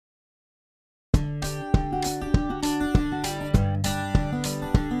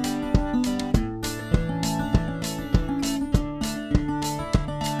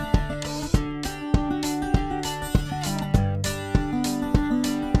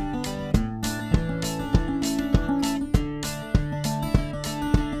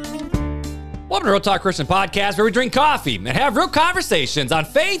Welcome to Real Talk Christian Podcast, where we drink coffee and have real conversations on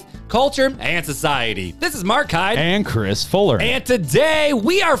faith, culture, and society. This is Mark Hyde. And Chris Fuller. And today,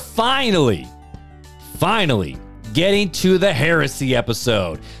 we are finally getting to the Heresy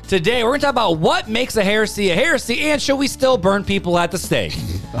episode. Today, we're going to talk about what makes a heresy, and should we still burn people at the stake?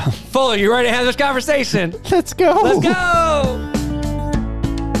 Fuller, you ready to have this conversation? Let's go. Let's go.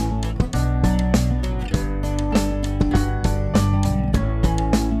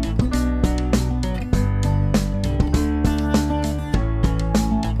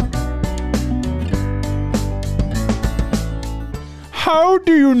 How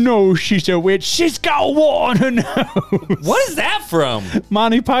do you know she's a witch? She's got one on her nose. What is that from?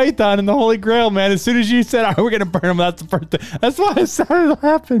 Monty Python and the Holy Grail, man. As soon as you said, we're going to burn him, that's the first thing. That's why I started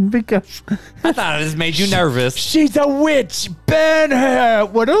laughing, because I thought it just made you nervous. She's a witch. Burn her.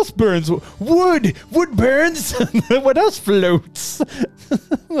 What else burns? Wood. Wood burns. What else floats?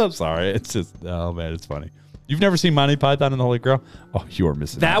 I'm sorry. It's just, oh, man, it's funny. You've never seen Monty Python and the Holy Grail? Oh, you are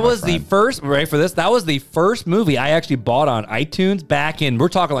missing that. That was the first, ready for this? That was the first movie I actually bought on iTunes back in, we're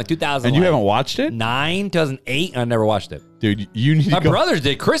talking like 2000. And you haven't watched it? 2008. I never watched it. Dude, you need to go. My brothers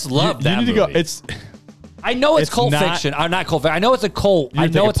did. Chris loved that movie. You need to go. I know it's cult fiction. Not cult fiction. I know it's a cult. I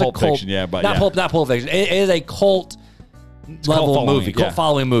know it's a cult fiction, yeah, but not pulp fiction. It is a cult level movie. Cult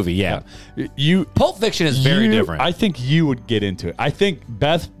following movie, yeah. Pulp Fiction is very different. I think you would get into it. I think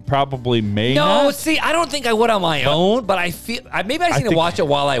Beth probably may not. No, see, I don't think I would on my own, but I feel maybe I just need to watch it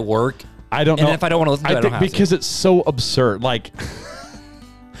while I work. I don't know. And if I don't want to listen to it, I don't have because to. It's so absurd. Like,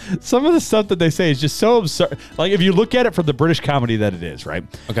 some of the stuff that they say is just so absurd. Like, if you look at it from the British comedy that it is, right?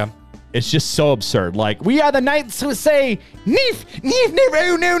 Okay. It's just so absurd. Like, we are the knights who say, Neef, Neef, Neef.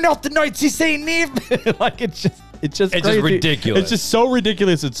 Oh, no, not the knights who say Neef. Like, it's just ridiculous. It's just so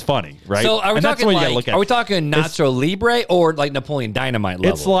ridiculous. It's funny, right? So are we talking Nacho Libre or like Napoleon Dynamite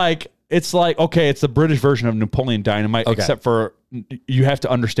level? It's like okay, it's the British version of Napoleon Dynamite, except for you have to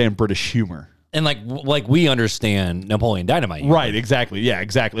understand British humor. And like we understand Napoleon Dynamite humor. Right, exactly. Yeah,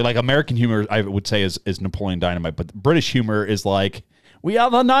 exactly. Like American humor, I would say is Napoleon Dynamite, but British humor is like, we are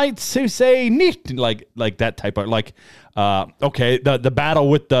the knights who say nicht, like that type of the battle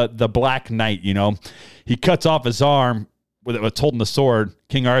with the Black Knight, you know, he cuts off his arm with it's holding the sword.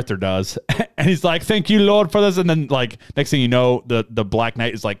 King Arthur does, and he's like, "Thank you, Lord, for this." And then, like, next thing you know, the Black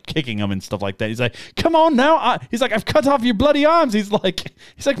Knight is like kicking him and stuff like that. He's like, "Come on now!" He's like, "I've cut off your bloody arms." He's like,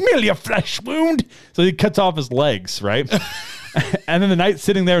 "Merely a flesh wound." So he cuts off his legs, right? And then the knight's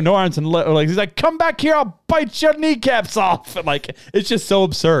sitting there, no arms and legs. He's like, "Come back here, I'll bite your kneecaps off." And like, it's just so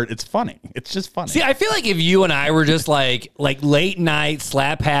absurd. It's funny. It's just funny. See, I feel like if you and I were just like late night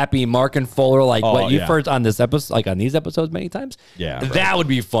slap happy Mark and Fuller, like what you've heard on this episode, like on these episodes many times, that would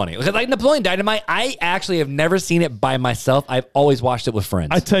be funny. Because like Napoleon Dynamite, I actually have never seen it by myself. I've always watched it with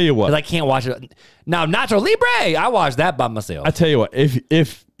friends. I tell you what, because I can't watch it now. Nacho Libre, I watched that by myself. I tell you what,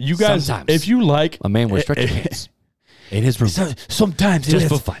 if you guys, if you like, a man wears stretchy pants in his room, sometimes just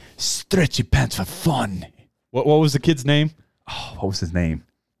for fun. Stretchy pants for fun. What was the kid's name? Oh, what was his name?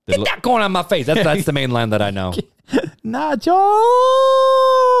 Get that going on my face. That's the main line that I know. Nacho.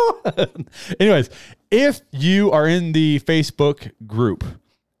 Anyways, if you are in the Facebook group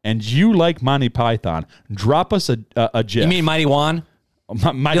and you like Monty Python, drop us a GIF. You mean Mighty Juan?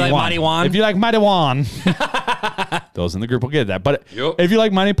 Mighty Juan? If you like Mighty Juan, those in the group will get that. But if you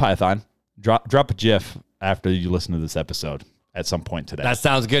like Monty Python, drop a GIF after you listen to this episode at some point today. That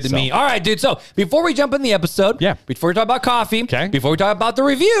sounds good to me. All right, dude. So before we jump in the episode, before we talk about coffee, before we talk about the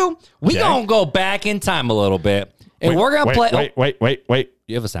review, we gonna go back in time a little bit, and we're gonna play. Wait.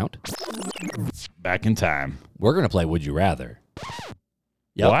 You have a sound? Back in time. We're gonna play Would You Rather.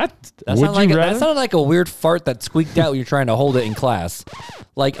 Yep. What? That sounded like a weird fart that squeaked out when you're trying to hold it in class.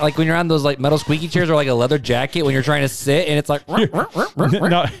 Like when you're on those like metal squeaky chairs or like a leather jacket when you're trying to sit and it's like...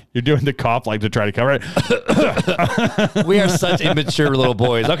 No, you're doing the cough like to try to cover it. We are such immature little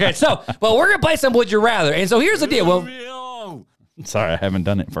boys. Okay, so, well, we're going to play some Would You Rather. And so here's the deal. Well, sorry, I haven't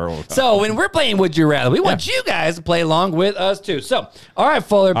done it for a while. So when we're playing Would You Rather, we want you guys to play along with us too. So, all right,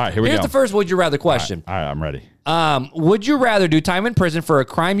 Fuller. All right, here's the first Would You Rather question. All right, I'm ready. Would you rather do time in prison for a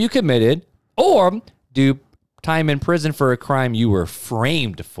crime you committed or do time in prison for a crime you were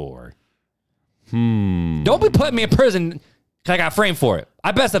framed for? Don't be putting me in prison because I got framed for it.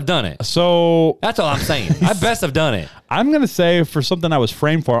 I best have done it. So that's all I'm saying. I best have done it. I'm going to say for something I was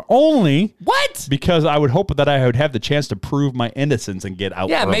framed for only. What? Because I would hope that I would have the chance to prove my innocence and get out.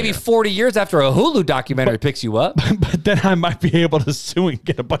 Yeah, earlier. Maybe 40 years after a Hulu documentary picks you up. But then I might be able to sue and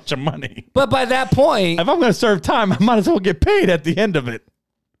get a bunch of money. But by that point, if I'm going to serve time, I might as well get paid at the end of it.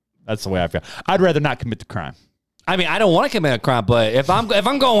 That's the way I feel. I'd rather not commit the crime. I mean, I don't want to commit a crime, but if I'm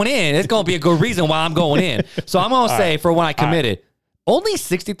going in, it's going to be a good reason why I'm going in. So I'm going to say for when I committed, only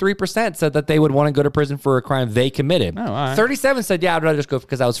 63% said that they would want to go to prison for a crime they committed. 37 said, yeah, I'd rather just go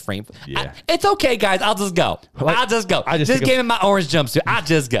because I was framed. Yeah. It's okay, guys. I'll just go. I'll just go. Just give me my orange jumpsuit. I'll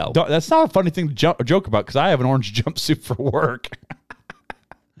just go. That's not a funny thing to joke about because I have an orange jumpsuit for work.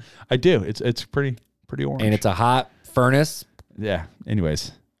 I do. It's pretty orange. And it's a hot furnace. Yeah.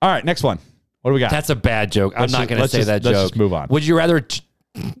 Anyways. All right, next one. What do we got? That's a bad joke. I'm not going to say that joke. Let's just move on. Would you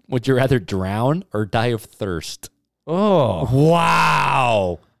rather drown or die of thirst? Oh.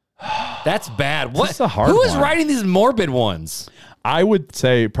 Wow. That's bad. What? That's a hard Who is one. writing these morbid ones? I would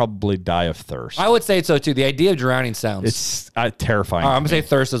say probably die of thirst. I would say so too. The idea of drowning sounds... It's terrifying. All right, I'm going to say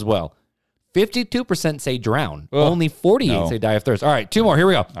thirst as well. 52% say drown. Only 48 say die of thirst. All right, 2 more. Here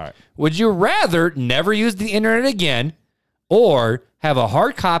we go. All right. Would you rather never use the internet again or have a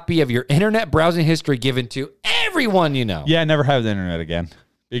hard copy of your internet browsing history given to everyone you know? Yeah, never have the internet again.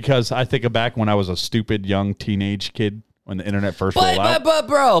 Because I think back when I was a stupid young teenage kid when the internet first rolled out.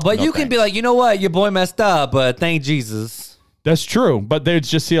 But you can be like, you know what? Your boy messed up, but thank Jesus. That's true. But they'd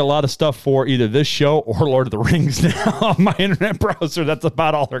just see a lot of stuff for either this show or Lord of the Rings now on my internet browser. That's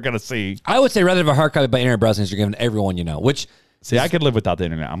about all they're going to see. I would say rather have a hard copy by internet browsing history given to everyone you know, which... See, I could live without the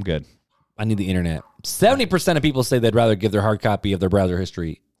internet. I'm good. I need the internet. 70% of people say they'd rather give their hard copy of their browser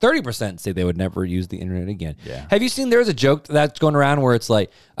history. 30% say they would never use the internet again. Yeah. Have you seen? There's a joke that's going around where it's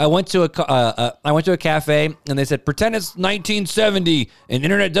like, I went to a cafe and they said, pretend it's 1970 and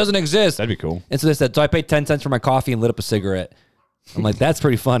internet doesn't exist. That'd be cool. And so they said, so I paid 10 cents for my coffee and lit up a cigarette. I'm like, that's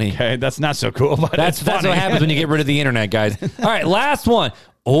pretty funny. Okay, that's not so cool, but that's what happens when you get rid of the internet, guys. All right, last one.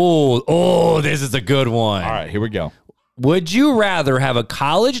 Oh, this is a good one. All right, here we go. Would you rather have a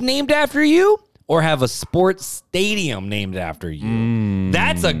college named after you or have a sports stadium named after you?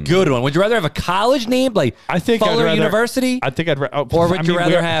 That's a good one. Would you rather have a college named like Fuller University? I think I'd rather. Or would you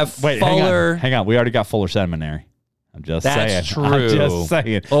rather have Fuller? Hang on. We already got Fuller Seminary. I'm just saying. That's true. I'm just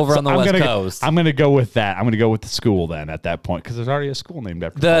saying. Over on the West Coast. I'm going to go with that. I'm going to go with the school then at that point because there's already a school named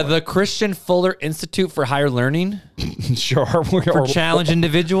after the Christian Fuller Institute for Higher Learning. Sure. For challenged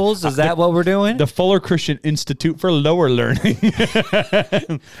individuals. Is that what we're doing? The Fuller Christian Institute for Lower Learning.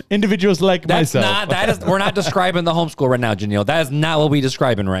 Individuals like myself. We're not describing the homeschool right now, Janelle. That is not what we're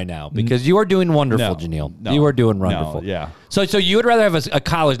describing right now because you are doing wonderful, Janelle. No, you are doing wonderful. Yeah. So you would rather have a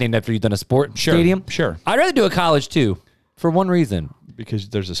college named after you than a sports stadium? Sure. I'd rather do a college too, for one reason. Because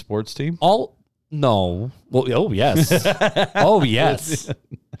there's a sports team? No. Well, oh, yes. Oh, yes.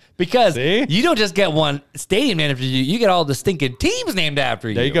 Because you don't just get one stadium named after you. You get all the stinking teams named after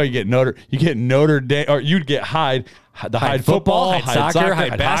you. There you go. You get Notre Dame, or you'd get Hyde football, Hyde soccer,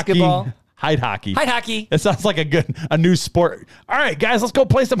 Hyde basketball. Hyde hockey. Hyde hockey. It sounds like a new sport. All right, guys, let's go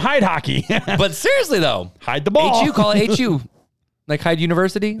play some Hyde hockey. But seriously, though. Hide the ball. HU, call it HU. Like Hyde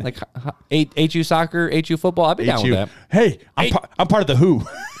University? Like HU soccer, HU football? I'd be down with that. Hey, I'm part of the Who.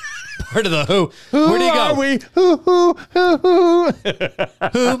 Part of the Who. Where do you go? Are we?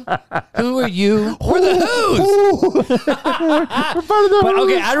 Who are you? We're the Who's. We're part of the But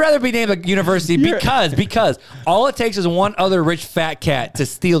Who's. okay, I'd rather be named a university because all it takes is one other rich fat cat to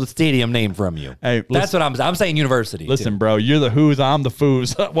steal the stadium name from you. Hey, that's what I'm saying. University. Listen, bro, you're the Who's, I'm the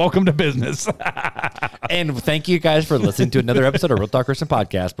Foos. Welcome to business. And thank you guys for listening to another episode of Real Talk Christian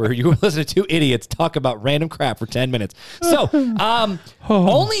Podcast, where you listen to two idiots talk about random crap for 10 minutes. So,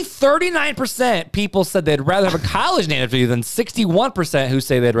 only 39% people said they'd rather have a college named after you than 61% who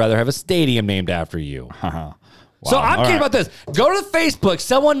say they'd rather have a stadium named after you. Wow. So I'm kidding about this. Go to Facebook.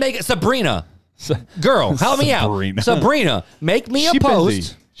 Someone make it. Sabrina. Girl, help me out. Sabrina, make me a post.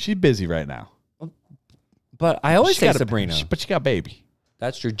 Busy. She's busy right now. But I always say Sabrina. But she got a baby.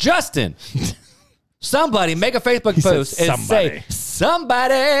 That's true. Justin, somebody make a Facebook post and say,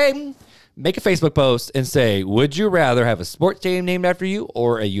 somebody make a Facebook post and say, would you rather have a sports stadium named after you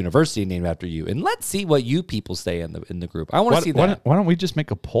or a university named after you? And let's see what you people say in the group. I want to see that. Why don't we just make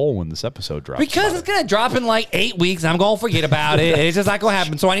a poll when this episode drops? Because it's going to drop in like 8 weeks. And I'm going to forget about it. It's just not going to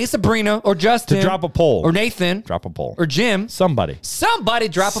happen. So I need Sabrina or Justin to drop a poll. Or Nathan. Drop a poll. Or Jim. Somebody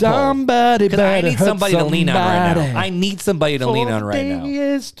drop a poll. Somebody because I need somebody to lean on right now. I need somebody to lean on right now.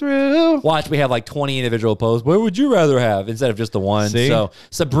 Is through. Watch, we have like 20 individual posts. What would you rather have instead of just the one? See? So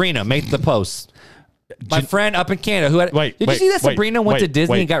Sabrina, make the post. My friend up in Canada who had. Did you see that Sabrina went to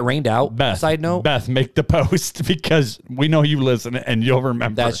Disney and got rained out? Beth, side note. Beth, make the post because we know you listen and you'll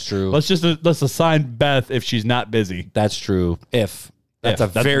remember. That's true. Let's assign Beth if she's not busy. That's true. If. That's a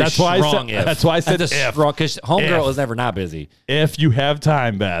very strong if. That's why I said if. Strong, because homegirl is never not busy. If you have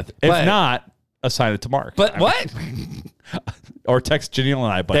time, Beth. If not, assign it to Mark. But what? Or text Janelle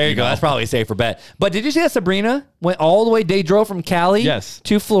and I. But there you go. That's probably a safer bet. But did you see that Sabrina went all the way? They drove from Cali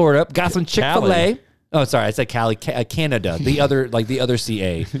to Florida, got some Chick-fil-A. Oh, sorry. I said Cali, Canada. The other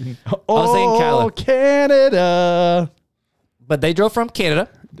CA. I was saying Cali. Canada. But they drove from Canada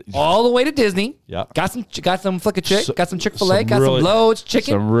all the way to Disney. Yep. Got some flick of chick. Got some Chick-fil-A. Got some loads,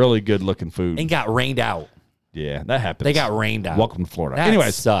 chicken. Some really good looking food. And got rained out. Yeah, that happens. They got rained out. Welcome to Florida. That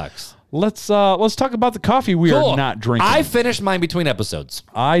Anyways, sucks. Let's talk about the coffee we are not drinking. I finished mine between episodes.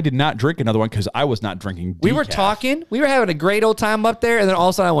 I did not drink another one because I was not drinking decaf. We were talking. We were having a great old time up there, and then all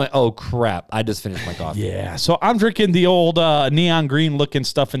of a sudden I went, oh, crap. I just finished my coffee. Yeah, so I'm drinking the old neon green looking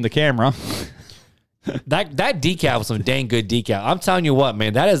stuff in the camera. That decaf was some dang good decaf. I'm telling you what,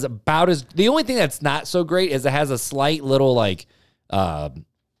 man, that is about as... The only thing that's not so great is it has a slight little, like,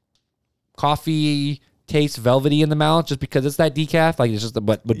 coffee... taste velvety in the mouth just because it's that decaf. Like it's just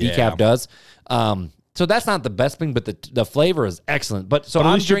what decaf does. So that's not the best thing, but the flavor is excellent. But at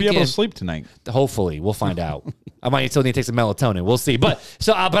least you'll be able to sleep tonight. Hopefully, we'll find out. I might still need to take some melatonin. We'll see. But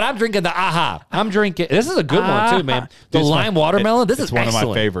I'm drinking the AHA. I'm drinking. This is a good one too, man. The lime watermelon. This is one excellent. of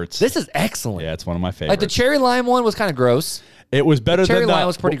my favorites. This is excellent. Yeah, it's one of my favorites. Like the cherry lime one was kind of gross. It was better cherry than lime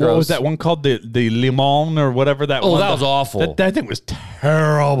was pretty what gross. was that one called? The limon or whatever that one. Oh, that was awful. That thing was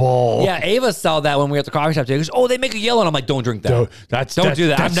terrible. Yeah, Ava saw that when we were at the coffee shop today. She goes, oh, they make a yellow. And I'm like, don't drink that. Don't do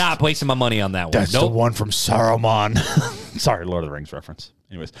that. I'm not wasting my money on that one. That's the one from Saruman. Sorry, Lord of the Rings reference.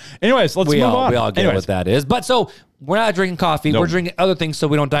 Anyways, let's move on. We all get what that is. But so we're not drinking coffee. Nope. We're drinking other things so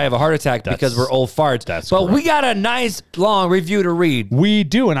we don't die of a heart attack because we're old farts. But we got a nice long review to read. We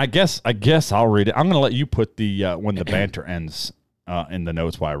do, and I guess I'll read it. I'm going to let you put the when the banter ends in the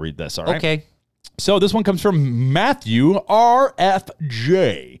notes while I read this. All right. Okay. So this one comes from Matthew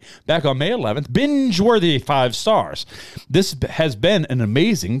RFJ. Back on May 11th, binge-worthy 5 stars. This has been an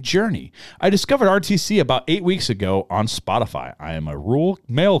amazing journey. I discovered RTC about 8 weeks ago on Spotify. I am a rural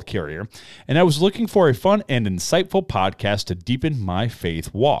mail carrier, and I was looking for a fun and insightful podcast to deepen my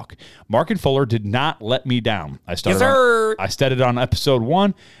faith walk. Mark and Fuller did not let me down. I started on episode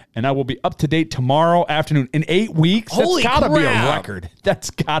 1, and I will be up to date tomorrow afternoon. In 8 weeks? Holy That's got to be a crap. record. That's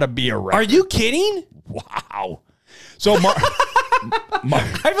got to be a record. Are you kidding? Wow. So,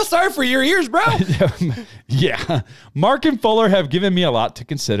 I feel sorry for your ears, bro. Yeah. Mark and Fuller have given me a lot to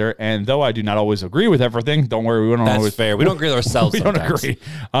consider, and though I do not always agree with everything, don't worry, we don't That's always... fair. We don't agree with ourselves sometimes. We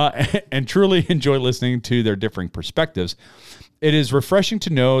don't agree. And truly enjoy listening to their differing perspectives. It is refreshing to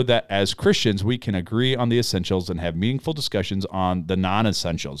know that as Christians, we can agree on the essentials and have meaningful discussions on the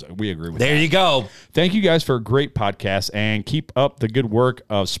non-essentials. We agree with that. There you go. Thank you guys for a great podcast and keep up the good work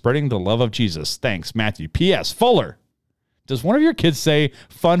of spreading the love of Jesus. Thanks, Matthew. P.S. Fuller, does one of your kids say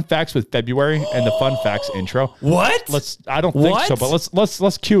fun facts with February and the fun facts intro? What? I don't think so, but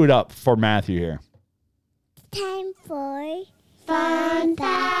let's cue it up for Matthew here. Time for fun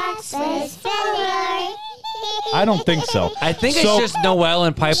facts with February. I don't think so. I think it's just Noelle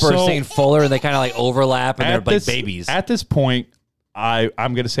and Piper are saying Fuller, and they kind of like overlap, and they're like babies. At this point, I'm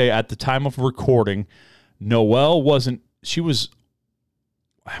going to say at the time of recording, Noelle wasn't. She was.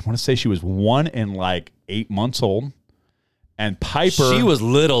 I want to say she was 1 and like 8 months old, and Piper. She was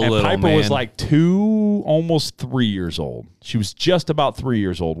little. Piper man. was like 2, almost 3 years old. She was just about 3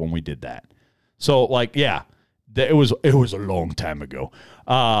 years old when we did that. So like, yeah. It was a long time ago.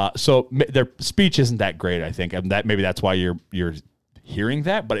 So their speech isn't that great, I think, and maybe that's why you're hearing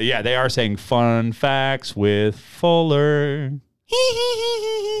that. But yeah, they are saying fun facts with Fuller.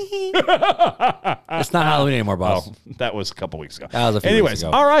 It's not Halloween anymore, boss. Oh, that was a couple weeks ago. That was a few weeks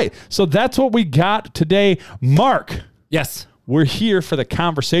ago. All right. So that's what we got today. Mark. Yes. We're here for the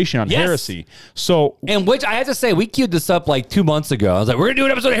conversation on heresy. So, and which I have to say, we queued this up like 2 months ago. I was like, we're gonna do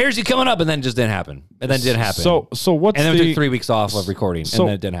an episode of Heresy coming up, and then it just didn't happen. So what's and then we took 3 weeks off of recording, and then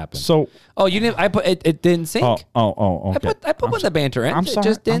it didn't happen. So, you didn't. I put it. It didn't sync. Okay. I put with the banter in. I'm sorry. It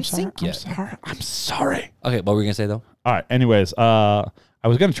just didn't sync yet. I'm sorry. Okay, what were we gonna say though? All right. Anyways, I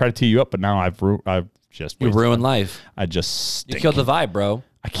was gonna try to tee you up, but now I've just you ruined life. I just stink. You killed the vibe, bro.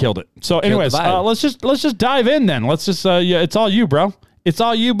 I killed it. So, anyways, let's just dive in then. Let's just it's all you, bro. It's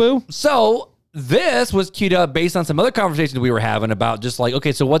all you, boo. So this was queued up based on some other conversations we were having about just like,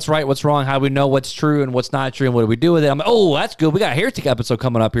 okay, so what's right, what's wrong, how do we know what's true and what's not true, and what do we do with it? I'm like, oh, that's good. We got a Heretic episode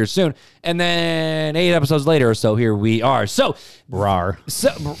coming up here soon. And then 8 episodes later or so, here we are. So, rar.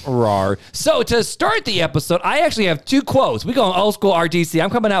 So to start the episode, I actually have 2 quotes. We going old school RTC. I'm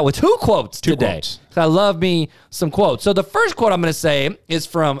coming out with 2 quotes today. Quotes. I love me some quotes. So the first quote I'm going to say is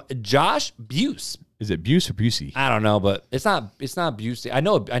from Josh Buse. Is it Buse or Busey? I don't know, but it's not Busey. I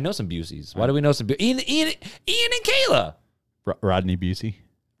know some Buseys. Why do we know some Ian and Kayla? Rodney Busey.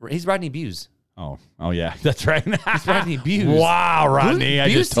 He's Rodney Buse. Oh yeah, that's right. It's Rodney Buse. Wow, Rodney. I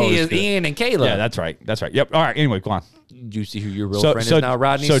just totally is Ian and Kayla. Yeah, that's right. Yep. All right. Anyway, go on. Do you see who your real friend is now,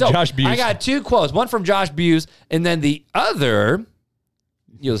 Rodney? So Josh Buse. I got 2 quotes. One from Josh Buse, and then the other,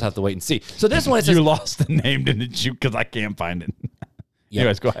 you'll just have to wait and see. So this one, it says, you lost the name, didn't you? Because I can't find it. Yep.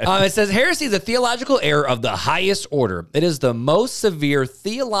 Anyways, go ahead. It says, heresy is a theological error of the highest order. It is the most severe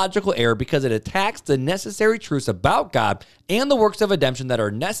theological error because it attacks the necessary truths about God and the works of redemption that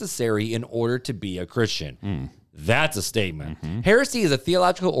are necessary in order to be a Christian. That's a statement. Heresy is a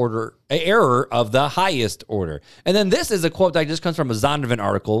theological error of the highest order. And then this is a quote that just comes from a Zondervan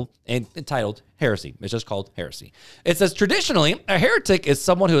article entitled Heresy. It's just called Heresy. It says, traditionally, a heretic is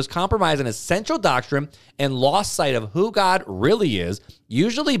someone who has compromised an essential doctrine and lost sight of who God really is,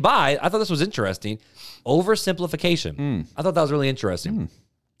 usually by, I thought this was interesting, oversimplification. I thought that was really interesting.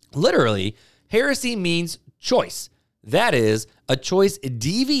 Literally, heresy means choice. That is, a choice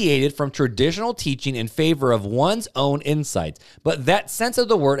deviated from traditional teaching in favor of one's own insights. But that sense of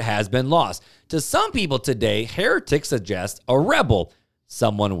the word has been lost. To some people today, heretic suggests a rebel,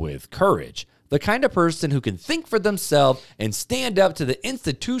 someone with courage, the kind of person who can think for themselves and stand up to the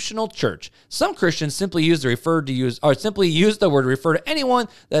institutional church. Some Christians simply use the word to refer to anyone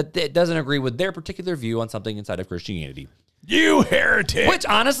that doesn't agree with their particular view on something inside of Christianity. You heretic. Which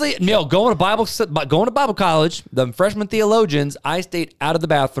honestly, going to Bible college, the freshman theologians, I stayed out of the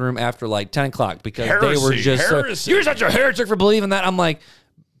bathroom after like 10 o'clock because they were just you're such a heretic for believing that. I'm like,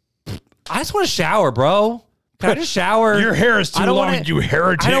 I just want to shower, bro. Can I just shower? Your hair is too long, you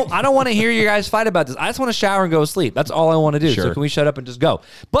heretic. I don't want to hear you guys fight about this. I just want to shower and go to sleep. That's all I want to do. Sure. So can we shut up and just go?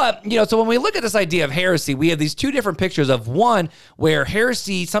 But, so when we look at this idea of heresy, we have these 2 different pictures of one where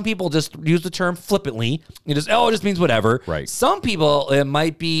heresy, some people just use the term flippantly. It just means whatever. Right. Some people, it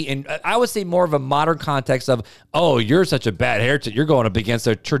might be in, I would say more of a modern context of, oh, you're such a bad heretic. You're going up against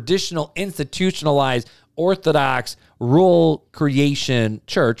a traditional, institutionalized, orthodox rule creation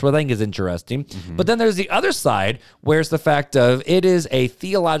church, what I think is interesting. But then there's the other side where it's the fact of it is a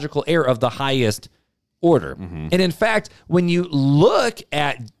theological error of the highest order. And in fact, when you look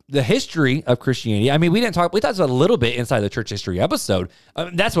at the history of Christianity, I mean, we talked about a little bit inside the church history episode.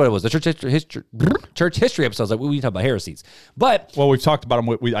 That's what it was. The church history episodes, like we talk about heresies. But we've talked about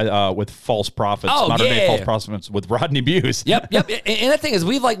them with false prophets, modern day false prophets with Rodney Buse. Yep. And the thing is,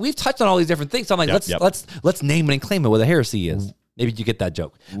 we've touched on all these different things. So I'm like, let's name it and claim it what a heresy is. Maybe you get that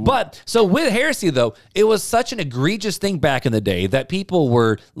joke. But so with heresy, though, it was such an egregious thing back in the day that people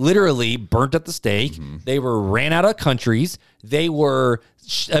were literally burnt at the stake. They were ran out of countries. They were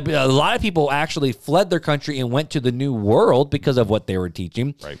a lot of people actually fled their country and went to the New World because of what they were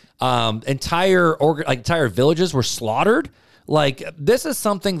teaching. Right. Entire villages were slaughtered. Like, this is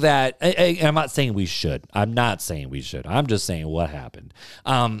something that I'm not saying we should. I'm not saying we should. I'm just saying what happened.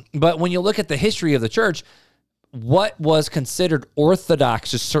 But when you look at the history of the church, what was considered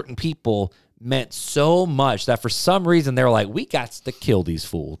orthodox to certain people meant so much that for some reason they were like, we got to kill these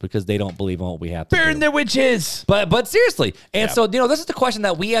fools because they don't believe in what we have to burn the witches. But seriously. And so, this is the question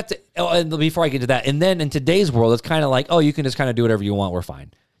that we have to, and before I get to that, and then in today's world, it's kind of like, oh, you can just kind of do whatever you want. We're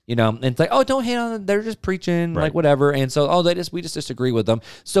fine. And it's like, oh, don't hate on them. They're just preaching, like whatever. And so, we just disagree with them.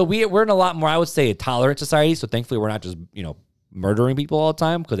 So we're in a lot more, I would say, a tolerant society. So thankfully, we're not just, murdering people all the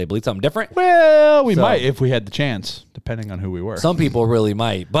time because they believe something different. Well, we might if we had the chance, depending on who we were. Some people really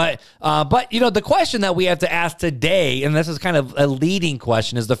might. But the question that we have to ask today, and this is kind of a leading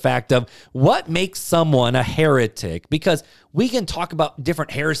question, is the fact of what makes someone a heretic? Because we can talk about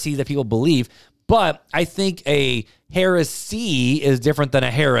different heresies that people believe, but I think a heresy is different than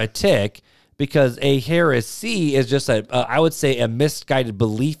a heretic. Because a heresy is just I would say a misguided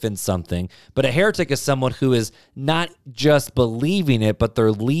belief in something. But a heretic is someone who is not just believing it, but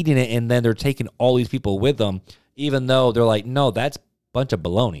they're leading it, and then they're taking all these people with them, even though they're like, no, that's a bunch of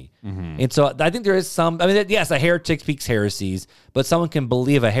baloney. And so I think there is yes, a heretic speaks heresies, but someone can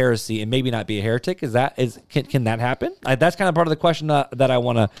believe a heresy and maybe not be a heretic. Can that happen? That's kind of part of the question that I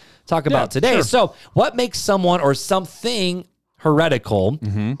want to talk about today. Sure. So what makes someone or something heretical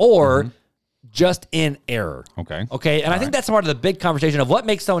or just in error. Okay. And I think that's part of the big conversation of what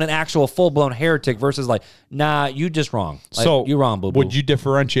makes someone an actual full-blown heretic versus like, nah, you just wrong. Like, so you wrong, boo-boo. Would you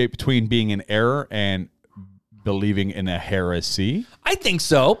differentiate between being in error and believing in a heresy? I think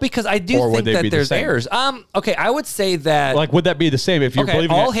so, because I do think that there's errors. Okay, I would say that... Like, would that be the same if you're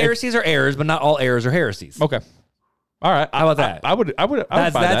believing... all heresies are errors, but not all errors are heresies. Okay. All right. How about that? I would buy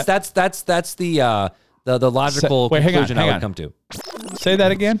that. That's the logical conclusion I would come to. Say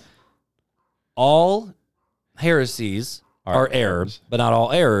that again. All heresies are error, but not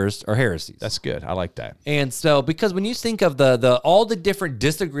all errors are heresies. That's good. I like that. And so, because when you think of the all the different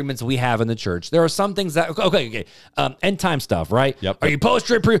disagreements we have in the church, there are some things that end time stuff, right? Yep. Are you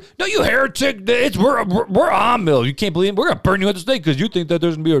post-trib? No, you heretic! We're on mill. You can't believe it. We're gonna burn you at the stake because you think that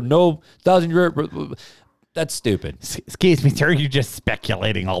there's gonna be a no 1,000-year. That's stupid. Excuse me, sir. You're just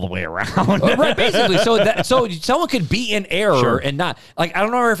speculating all the way around. Right, basically. So someone could be in error and not. Like, I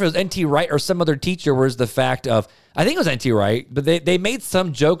don't know if it was N.T. Wright or some other teacher was the fact of, I think it was N.T. Wright, but they made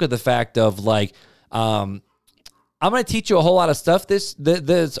some joke of the fact of like, I'm going to teach you a whole lot of stuff I'm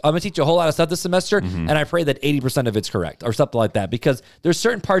going to teach you a whole lot of stuff this semester, and I pray that 80% of it's correct or something like that, because there's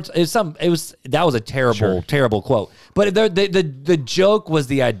certain parts. That was a terrible quote. But the joke was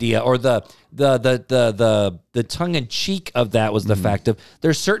the idea, or the tongue in cheek of that was the fact of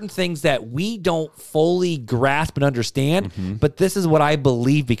there's certain things that we don't fully grasp and understand, but this is what I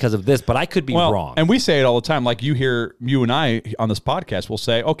believe because of this, but I could be wrong. And we say it all the time. Like you and I on this podcast will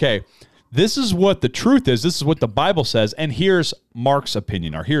say, okay, this is what the truth is. This is what the Bible says. And here's Mark's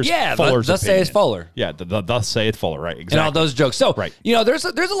opinion, or here's Fuller's thus opinion. saith Fuller. Yeah, thus saith Fuller, right? Exactly. And all those jokes. So, there's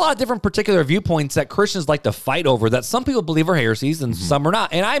a lot of different particular viewpoints that Christians like to fight over that some people believe are heresies and some are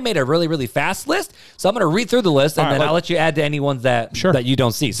not. And I made a really, really fast list. So I'm going to read through the list, and then I'll let you add to any ones that you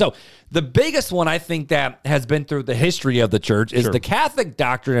don't see. So the biggest one I think that has been through the history of the church is the Catholic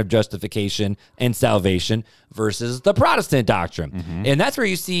doctrine of justification and salvation versus the Protestant doctrine. And that's where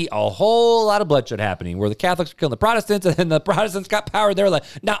you see a whole lot of bloodshed happening, where the Catholics are killing the Protestants, and then the Protestants got power. They're like,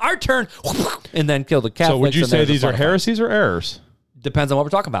 now our turn, and then kill the Catholics. So would you say these are heresies or errors? Depends on what we're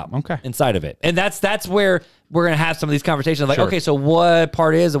talking about. Okay. Inside of it. And that's where we're going to have some of these conversations. Like, okay, so what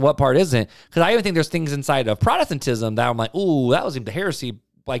part is and what part isn't? Because I even think there's things inside of Protestantism that I'm like, ooh, that was the heresy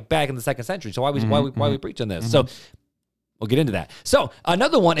like back in the 2nd century. So why we preaching this? So we'll get into that. So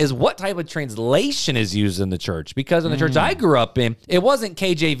another one is what type of translation is used in the church? Because in the church I grew up in, it wasn't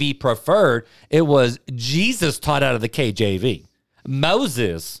KJV preferred. It was Jesus taught out of the KJV.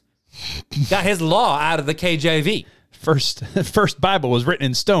 Moses got his law out of the KJV. First Bible was written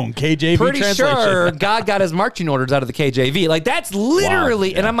in stone, KJV Pretty translation. sure God got his marching orders out of the KJV. Like, that's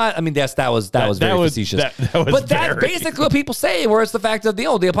literally, and I'm not, I mean, that was very facetious. But that's basically what people say, where it's the fact of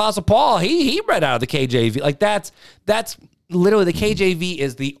the Apostle Paul, he read out of the KJV. Like, that's literally, the KJV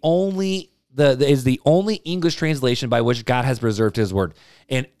is the only English translation by which God has preserved his word.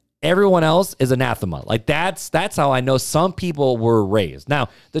 And everyone else is anathema. Like, that's how I know some people were raised. Now,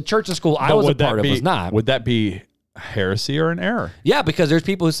 the church and school I was a part of was not. Would that be heresy or an error? Yeah, because there's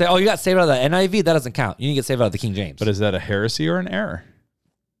people who say, oh, you got saved out of the NIV. That doesn't count. You need to get saved out of the King James. But is that a heresy or an error?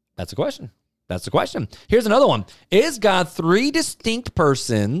 That's the question. Here's another one. Is God 3 distinct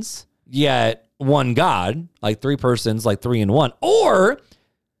persons, yet one God? Like 3 persons, like 3 in 1? Or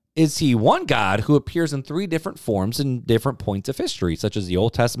is he one God who appears in 3 different forms in different points of history, such as the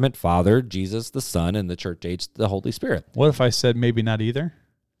Old Testament, Father, Jesus, the Son, and the church age, the Holy Spirit? What if I said maybe not either?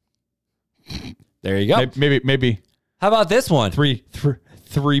 There you go. Maybe. How about this one? Three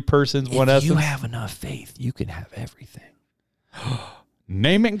persons, one essence. If you have enough faith, you can have everything.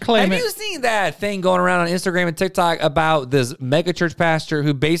 Name it and claim it. Have you seen that thing going around on Instagram and TikTok about this mega church pastor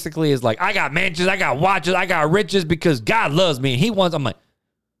who basically is like, I got mansions, I got watches, I got riches because God loves me and he wants, I'm like,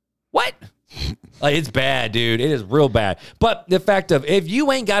 what? Like, it's bad, dude. It is real bad. But the fact of, if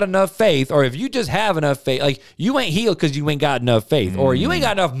you ain't got enough faith, or if you just have enough faith, like, you ain't healed because you ain't got enough faith, or you ain't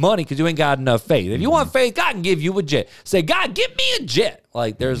got enough money because you ain't got enough faith. If you want faith, God can give you a jet. Say, God, give me a jet.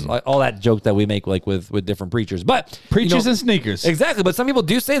 Like, there's like all that joke that we make, like with different preachers. But preachers and sneakers. Exactly. But some people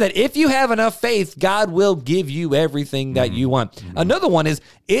do say that if you have enough faith, God will give you everything that you want. Another one is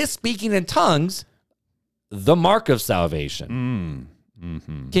speaking in tongues the mark of salvation?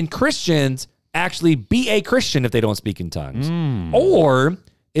 Can Christians actually be a Christian if they don't speak in tongues? Or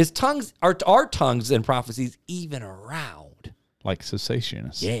are tongues and prophecies even around? Like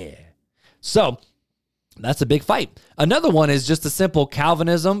cessationists. Yeah. So that's a big fight. Another one is just a simple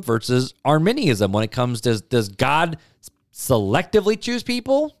Calvinism versus Arminianism when it comes to, does God selectively choose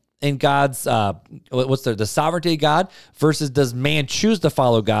people? And God's, the sovereignty of God versus does man choose to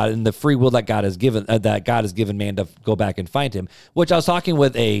follow God and the free will that God has given, man to go back and find him, which I was talking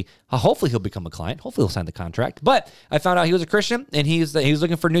with hopefully he'll become a client. Hopefully he'll sign the contract. But I found out he was a Christian and he was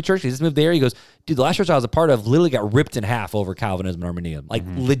looking for a new church. He just moved there. He goes, dude, the last church I was a part of literally got ripped in half over Calvinism and Arminianism. Like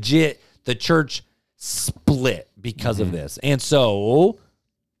legit, the church split because of this. And so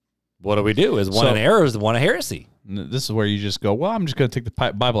what do we do? Is one an error? Is one a heresy? This is where you just go, well, I'm just going to take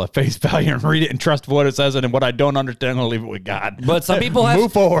the Bible at face value and read it and trust what it says. And what I don't understand, I'm going to leave it with God. But some people have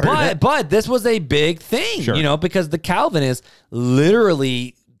move forward. But this was a big thing, because the Calvinists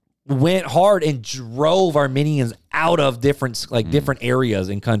literally went hard and drove Arminians out of different different areas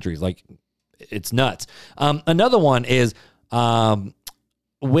in countries. Like, it's nuts. Another one is,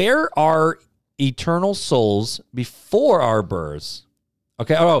 where are eternal souls before our births?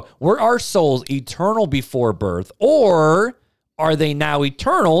 Okay. Oh, were our souls eternal before birth, or are they now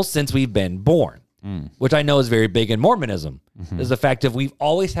eternal since we've been born? Which I know is very big in Mormonism. Is the fact of we've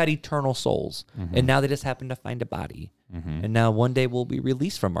always had eternal souls, and now they just happen to find a body. And now one day we'll be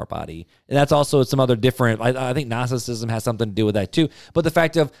released from our body. And that's also some other different, I think Gnosticism has something to do with that too. But the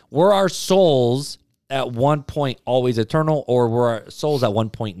fact of, were our souls at one point always eternal, or were our souls at one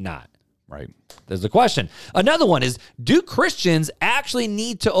point not? Right. There's the question. Another one is, do Christians actually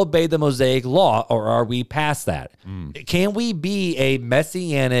need to obey the Mosaic law, or are we past that? Can we be a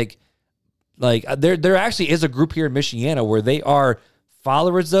messianic, like there actually is a group here in Michiana where they are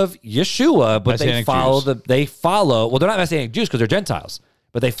followers of Yeshua, but Messianic they follow, well, they're not Messianic Jews because they're Gentiles,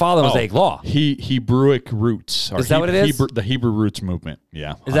 but they follow Mosaic law. Hebrewic roots. Is that what it is? The Hebrew roots movement.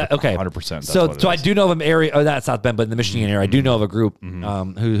 Yeah. Is that okay? 100%. So I do know of an area, that's South Bend, but in the Michigan area, I do know of a group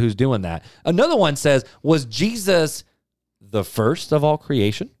who's doing that. Another one says, was Jesus the first of all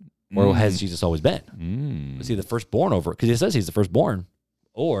creation, or has Jesus always been? Was he the firstborn over? Because he says he's the firstborn.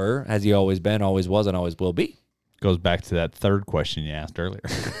 Or has he always been, always was, and always will be? Goes back to that third question you asked earlier.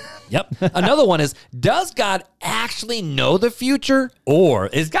 Yep. Another one is, does God actually know the future? Or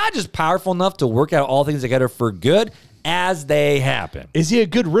is God just powerful enough to work out all things together for good as they happen? Is he a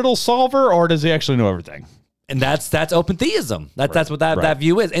good riddle solver, or does he actually know everything? And that's open theism. That's what that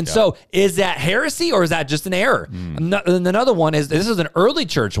view is. And so is that heresy, or is that just an error? And another one is, this is an early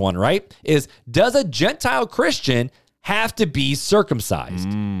church one, right? Is, does a Gentile Christian have to be circumcised?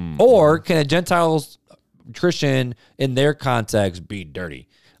 Or can a Gentile Christian in their context be dirty?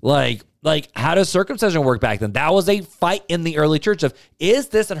 Like how does circumcision work back then? That was a fight in the early church of, is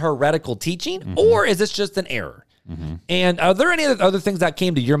this a heretical teaching, or is this just an error? And are there any other things that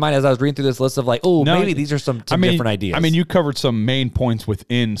came to your mind as I was reading through this list of like, maybe these are some different ideas? I mean, you covered some main points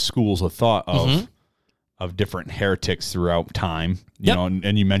within schools of thought of different heretics throughout time, you know,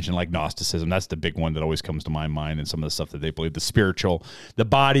 and you mentioned like Gnosticism. That's the big one that always comes to my mind, and some of the stuff that they believe. The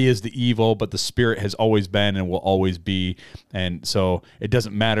body is the evil, but the spirit has always been and will always be. And so it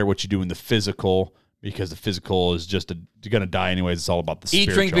doesn't matter what you do in the physical, because the physical is just you're going to die anyways. It's all about the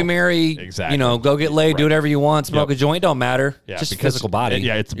spiritual. Eat, drink, be merry. Exactly. You know, go get laid, do whatever you want, smoke a joint, don't matter. Yeah, just physical body.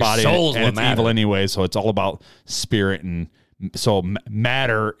 Yeah, it's the body. Soul's and what it's matter. evil anyway, so it's all about spirit. And so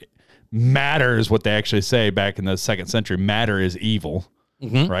matter is what they actually say back in the 2nd century. Matter is evil,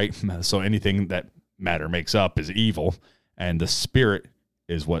 right? So anything that matter makes up is evil, and the spirit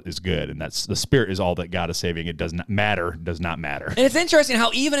is what is good, and that's the spirit is all that God is saving. It does not matter. And it's interesting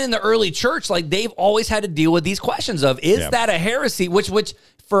how even in the early church, like, they've always had to deal with these questions of, is that a heresy? Which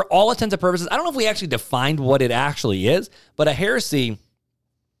for all intents and purposes, I don't know if we actually defined what it actually is, but a heresy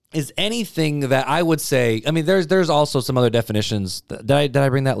is anything that I would say. I mean, there's also some other definitions. Did I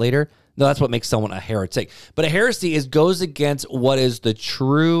bring that later? No, that's what makes someone a heretic. But a heresy goes against what is the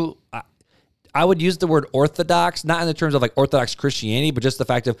true. I would use the word orthodox, not in the terms of like Orthodox Christianity, but just the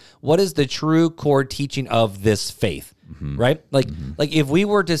fact of what is the true core teaching of this faith, right? Like if we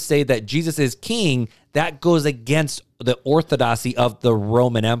were to say that Jesus is king, that goes against the orthodoxy of the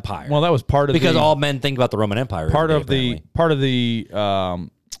Roman Empire. Well, that was part of because all men think about the Roman Empire. Part of the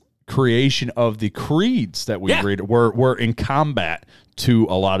creation of the creeds that we read were in combat to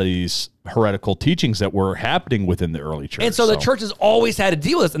a lot of these heretical teachings that were happening within the early church. And so the church has always had to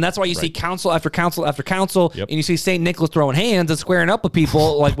deal with this, and that's why you see council after council after council, and you see St. Nicholas throwing hands and squaring up with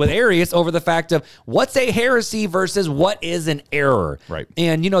people like with Arius over the fact of what's a heresy versus what is an error. Right.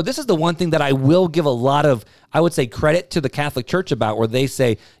 And, you know, this is the one thing that I will give a lot of, I would say, credit to the Catholic Church about, where they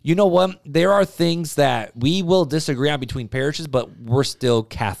say, you know what, there are things that we will disagree on between parishes, but we're still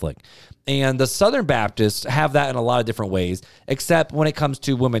Catholic. And the Southern Baptists have that in a lot of different ways, except when it comes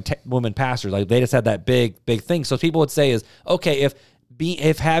to women pastors. Like, they just had that big thing. So people would say is, okay,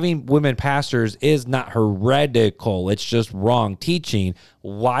 if having women pastors is not heretical, it's just wrong teaching,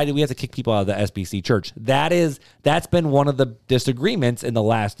 why do we have to kick people out of the SBC church? That's been one of the disagreements in the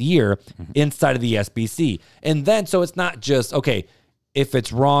last year inside of the SBC. And then, so it's not just, okay, if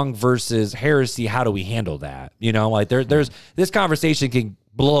it's wrong versus heresy, how do we handle that? You know, like there's this conversation can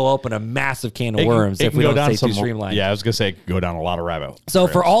blow open a massive can of worms if we don't stay too streamlined. Yeah, I was going to say go down a lot of rabbit holes. So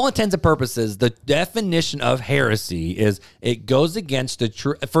for all intents and purposes, the definition of heresy is it goes against the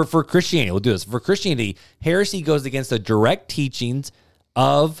true, for Christianity, we'll do this. For Christianity, heresy goes against the direct teachings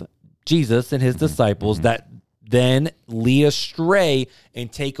of Jesus and his disciples that then lead astray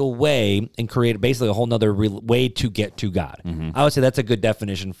and take away and create basically a whole nother way to get to God. I would say that's a good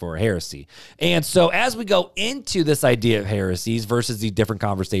definition for heresy. And so as we go into this idea of heresies versus the different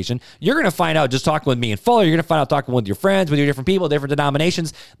conversation, you're going to find out, just talking with me and Fuller, you're going to find out talking with your friends, with your different people, different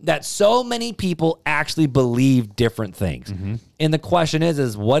denominations, that so many people actually believe different things. And the question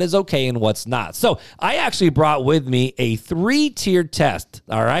is what is okay and what's not? So I actually brought with me a 3-tiered test,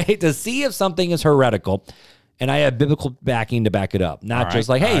 all right, to see if something is heretical. And I have biblical backing to back it up. Not just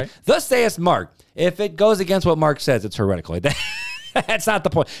like, hey, thus saith Mark. If it goes against what Mark says, it's heretical. That's not the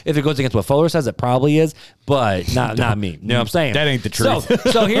point. If it goes against what Fuller says, it probably is, but not me. You know what I'm saying? That ain't the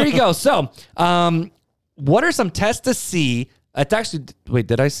truth. So here you go. So what are some tests to see? It's actually, wait,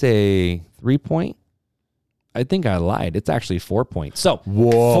 did I say 3-point? I think I lied. It's actually 4 points. So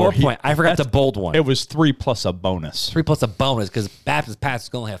 4 point. I forgot the bold one. It was 3 plus a bonus. 3 plus a bonus because Baptist pastors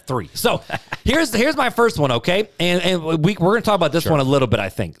only have 3. So here's my first one, okay? And we're going to talk about this one a little bit, I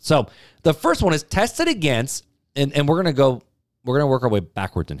think. So the first one is tested against, and we're going to work our way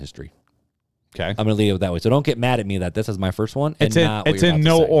backwards in history. Okay. I'm going to lead it that way. So don't get mad at me that this is my first one. It's in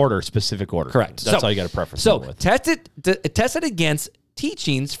no order, specific order. Correct. That's all you got to preface it with. Tested against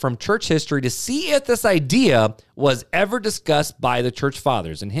teachings from church history to see if this idea was ever discussed by the church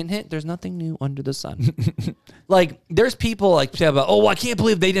fathers. And hint, hint, there's nothing new under the sun. Like, there's people like say about, I can't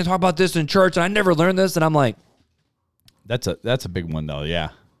believe they didn't talk about this in church, and I never learned this. And I'm like, that's a big one though. Yeah.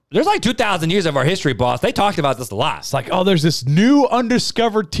 There's like 2,000 years of our history, boss. They talked about this a lot. It's like, there's this new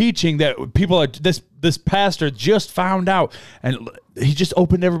undiscovered teaching that people are, this pastor just found out, and he just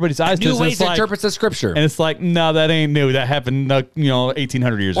opened everybody's eyes to new ways to interpret the scripture. And it's like, no, that ain't new. That happened,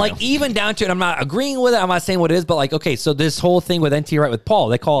 1,800 years ago. Like, even down to, and I'm not agreeing with it, I'm not saying what it is, but like, okay, so this whole thing with N.T. Wright with Paul,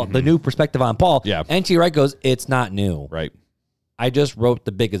 they call it the new perspective on Paul. Yeah. N.T. Wright goes, it's not new. Right. I just wrote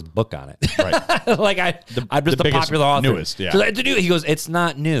the biggest book on it. Right. Like I'm just the popular author. Newest, yeah. So he goes, it's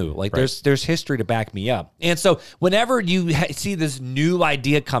not new. Like there's history to back me up. And so whenever you see this new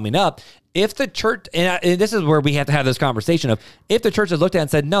idea coming up, if the church, and this is where we have to have this conversation of, if the church has looked at it and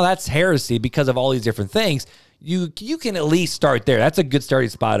said, no, that's heresy because of all these different things, you can at least start there. That's a good starting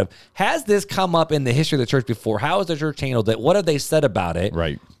spot of, has this come up in the history of the church before? How has the church handled it? What have they said about it?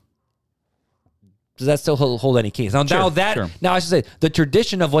 Right. Does that still hold any keys? Now, now I should say the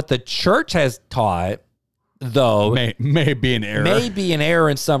tradition of what the church has taught, though, may be an error. May be an error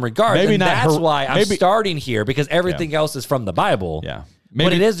in some regards. Maybe and not. That's why I'm starting here, because everything else is from the Bible. Yeah.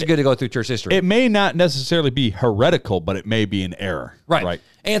 But it is good to go through church history. It may not necessarily be heretical, but it may be an error. Right.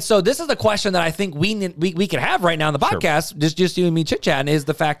 And so this is the question that I think we could have right now in the podcast, just you and me chit-chatting, is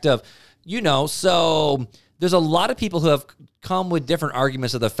the fact of, so there's a lot of people who have come with different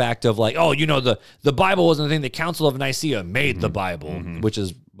arguments of the fact of like, the Bible wasn't the thing. The Council of Nicaea made the Bible, which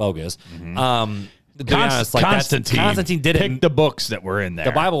is bogus. To be honest, like Constantine did it. Pick the books that were in there.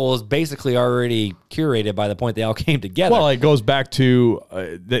 The Bible was basically already curated by the point they all came together. Well, it goes back to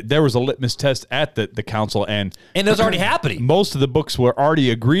there was a litmus test at the council, and it was already happening. Most of the books were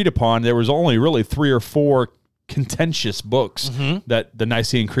already agreed upon. There was only really 3 or 4 contentious books that the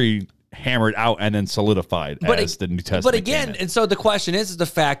Nicene Creed hammered out and then solidified as the New Testament. But again, and so the question is the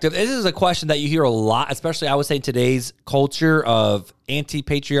fact of, this is a question that you hear a lot, especially I would say today's culture of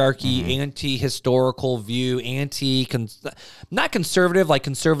anti-patriarchy, anti-historical view, not conservative, like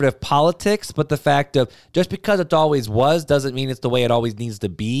conservative politics, but the fact of just because it always was doesn't mean it's the way it always needs to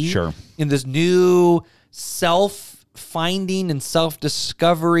be. Sure. In this new self-finding and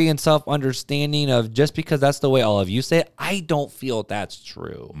self-discovery and self-understanding of, just because that's the way all of you say it, I don't feel that's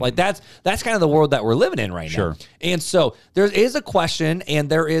true. Like that's kind of the world that we're living in right now. And so there is a question, and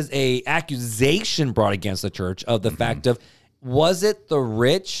there is a accusation brought against the church of the fact of, was it the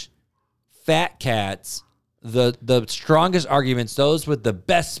rich, fat cats, the strongest arguments, those with the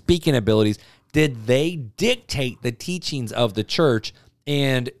best speaking abilities, did they dictate the teachings of the church,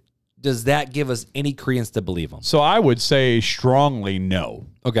 and does that give us any credence to believe them? So I would say strongly no.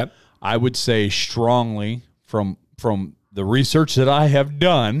 Okay. I would say strongly from the research that I have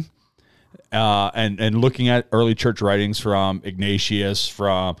done, and looking at early church writings from Ignatius,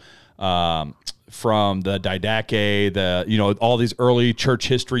 from the Didache, all these early church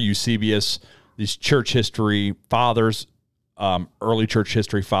history, Eusebius, these church history fathers, early church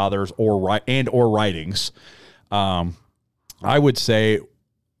history fathers, or writings. I would say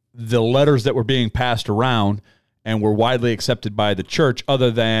the letters that were being passed around and were widely accepted by the church, other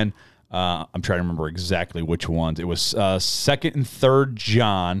than, I'm trying to remember exactly which ones. It was 2nd and 3rd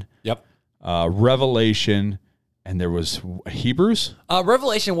John. Yep. Revelation, and there was Hebrews.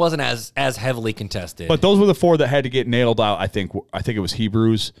 Revelation wasn't as heavily contested. But those were the 4 that had to get nailed out, I think. I think it was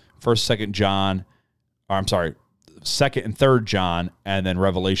Hebrews, 1st, 2nd John. Or, I'm sorry, 2nd and 3rd John, and then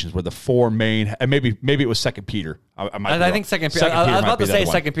Revelations were the 4 main, and maybe it was 2nd Peter. I think 2nd Peter. I was about to say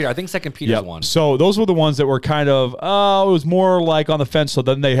 2nd Peter. I think 2nd Peter's one. So those were the ones that were kind of, it was more like on the fence. So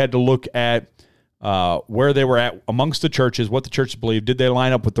then they had to look at where they were at amongst the churches, what the churches believed. Did they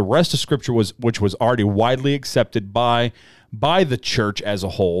line up with the rest of Scripture, which was already widely accepted by the church as a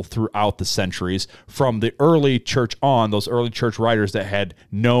whole throughout the centuries, from the early church on, those early church writers that had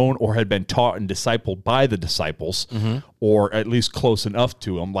known or had been taught and discipled by the disciples, or at least close enough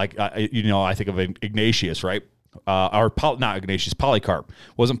to them. Like, I think of Ignatius, right? Not Ignatius, Polycarp.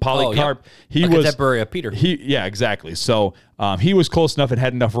 Wasn't Polycarp? He was contemporary of Peter. Yeah, exactly. So he was close enough and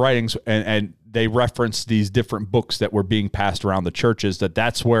had enough writings, and they referenced these different books that were being passed around the churches.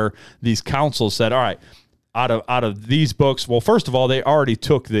 That's where these councils said, all right, out of these books, well, first of all, they already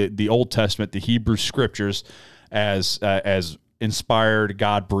took the Old Testament, the Hebrew Scriptures, as inspired,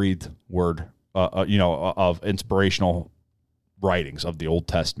 God-breathed word, of inspirational writings of the Old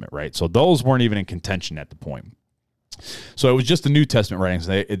Testament, right? So those weren't even in contention at the point. So it was just the New Testament writings.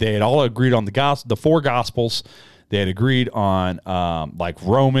 They had all agreed on the 4 Gospels. They had agreed on like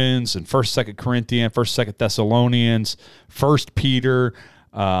Romans and 1st, 2nd Corinthians, 1st, 2nd Thessalonians, 1st Peter,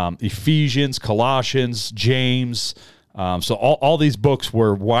 Ephesians, Colossians, James. So all these books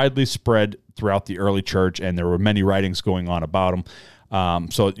were widely spread throughout the early church, and there were many writings going on about them.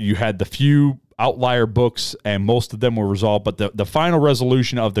 So you had the few outlier books, and most of them were resolved. But the final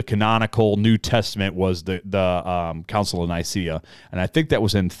resolution of the canonical New Testament was the Council of Nicaea, and I think that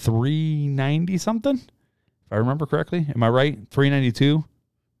was in 390 something, if I remember correctly. Am I right? 392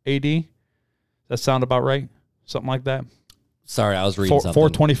 AD. Does that sound about right? Something like that. Sorry, I was reading something.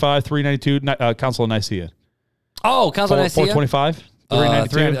 425, 392, Council of Nicaea. Oh, Council of Nicaea? 425,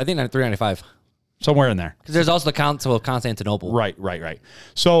 392? I think 395. Somewhere in there. Because there's also the Council of Constantinople. Right.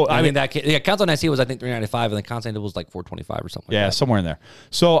 So, I mean, Council of Nicaea was, I think, 395, and then Constantinople was like 425 or something. Yeah, like that. somewhere in there.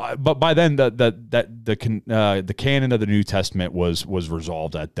 So, but by then, the canon of the New Testament was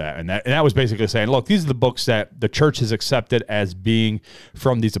resolved at that, and that was basically saying, look, these are the books that the church has accepted as being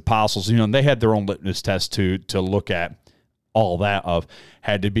from these apostles. And they had their own litmus test to look at. All that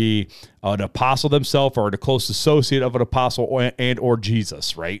had to be an apostle themselves or a close associate of an apostle or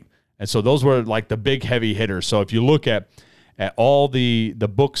Jesus, right? And so those were like the big heavy hitters. So if you look at all the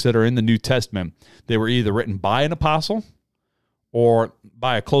books that are in the New Testament, they were either written by an apostle or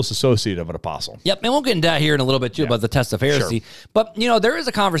by a close associate of an apostle. Yep, and we'll get into that here in a little bit too about the test of heresy. Sure. But there is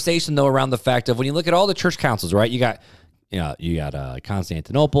a conversation though around the fact of when you look at all the church councils, right? You got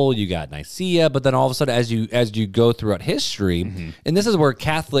Constantinople, you got Nicaea, but then all of a sudden, as you go throughout history, and this is where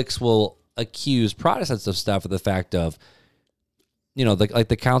Catholics will accuse Protestants of stuff, of the fact of, like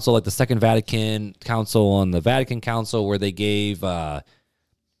the council, like the Second Vatican Council and the Vatican Council, where they gave the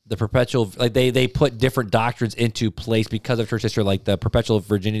perpetual, like they put different doctrines into place because of church history, like the perpetual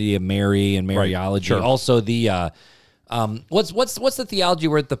virginity of Mary and Mariology. Right. Sure. Also the what's the theology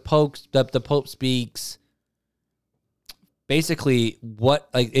where the Pope speaks. Basically,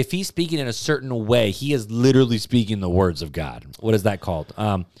 if he's speaking in a certain way, he is literally speaking the words of God. What is that called?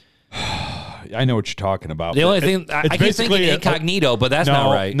 I know what you're talking about. The only thing I keep thinking incognito, but that's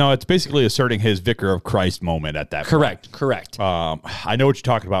not right. No, it's basically asserting his Vicar of Christ moment at that point. Correct. I know what you're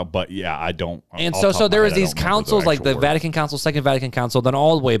talking about, but yeah, I don't. And so there was these councils, like the Vatican Council, Second Vatican Council, then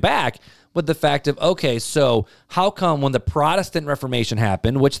all the way back with the fact of, okay, so how come when the Protestant Reformation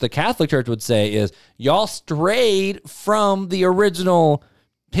happened, which the Catholic Church would say is y'all strayed from the original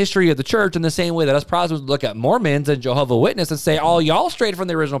history of the church, in the same way that us Protestants would look at Mormons and Jehovah's Witnesses and say, oh, y'all strayed from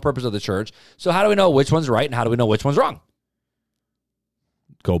the original purpose of the church. So how do we know which one's right and how do we know which one's wrong?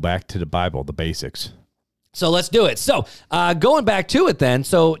 Go back to the Bible, the basics. So let's do it. So going back to it then,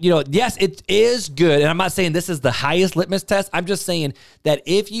 so, yes, it is good. And I'm not saying this is the highest litmus test. I'm just saying that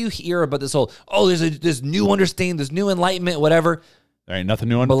if you hear about this whole, there's this new understanding, this new enlightenment, whatever. There ain't nothing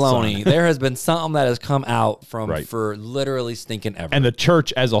new under the sun. Baloney. There has been something that has come out for literally stinking ever. And the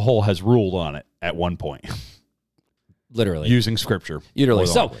church as a whole has ruled on it at one point. Literally. Using scripture. Literally.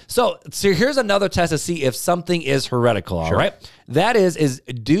 So here's another test to see if something is heretical, all right? That is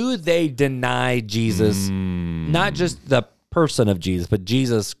do they deny Jesus, not just the person of Jesus, but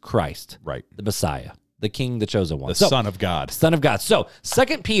Jesus Christ, right? The Messiah, the King, the chosen one. The Son of God. Son of God. So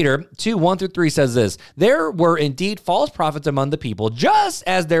 2 Peter 2:1-3 says this, there were indeed false prophets among the people, just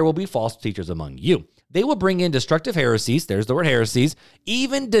as there will be false teachers among you. They will bring in destructive heresies, there's the word heresies,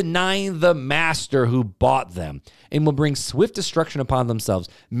 even denying the master who bought them, and will bring swift destruction upon themselves.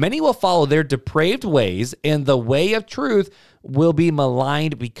 Many will follow their depraved ways, and the way of truth will be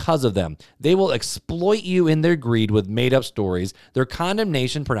maligned because of them. They will exploit you in their greed with made-up stories. Their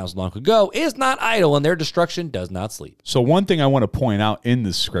condemnation, pronounced long ago, is not idle, and their destruction does not sleep. So one thing I want to point out in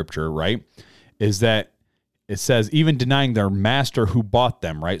this scripture, right, is that it says, even denying their master who bought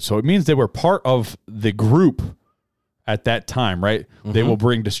them, right? So it means they were part of the group at that time, right? Mm-hmm. They will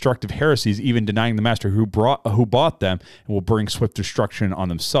bring destructive heresies, even denying the master who bought them, and will bring swift destruction on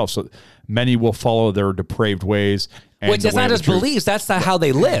themselves. So many will follow their depraved ways. Which is not just beliefs, that's not how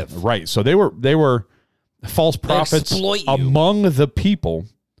they live. Right. So they were false prophets among the people.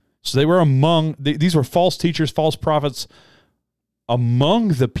 So they were these were false teachers, false prophets among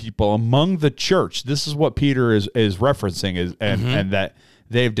the people, among the church. This is what Peter is referencing, and that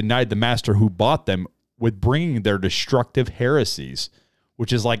they've denied the master who bought them with bringing their destructive heresies,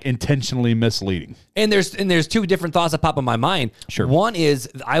 which is like intentionally misleading. And there's two different thoughts that pop in my mind. Sure. One is,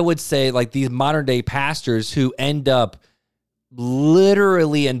 I would say, like these modern day pastors who end up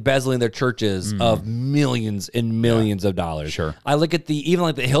literally embezzling their churches of millions and millions of dollars. Sure. I look at even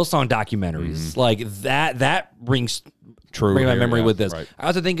like the Hillsong documentaries, like that rings true. Bring my memory with this. Right. I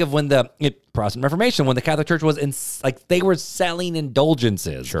also think of when the Protestant Reformation, when the Catholic Church was they were selling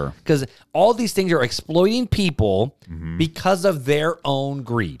indulgences. Sure. Because all these things are exploiting people because of their own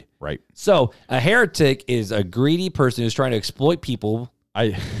greed. Right. So a heretic is a greedy person who's trying to exploit people.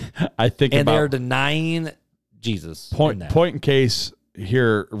 I think and they're denying Jesus. Point in case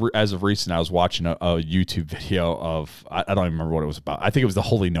here, as of recent, I was watching a YouTube video of, I don't even remember what it was about. I think it was the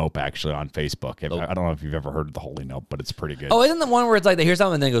Holy Nope, actually, on Facebook. I don't know if you've ever heard of the Holy Nope, but it's pretty good. Oh, isn't the one where it's like they hear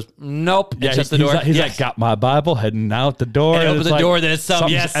something and then it goes, nope, yeah, it's just the door? He's like, got my Bible, heading out the door. And opens the door, then it's something,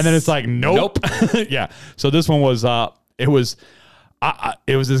 yes. And then it's like, nope. Yeah. So this one was, it was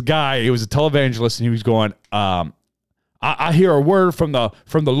this guy, he was a televangelist, and he was going, I hear a word from the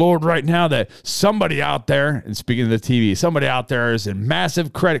Lord right now that somebody out there, and speaking to the TV, somebody out there is in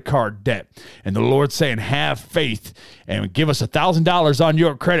massive credit card debt. And the Lord's saying, have faith and give us $1,000 on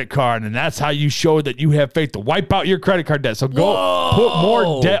your credit card. And that's how you show that you have faith, to wipe out your credit card debt. So go put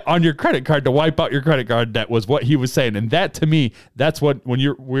more debt on your credit card to wipe out your credit card debt, was what he was saying. And that, to me, that's what, when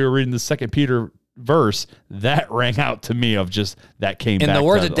we were reading the 2 Peter verse, that rang out to me of just, that came back. In the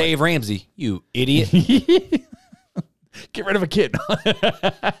words of Dave Ramsey, you idiot. Get rid of a kid.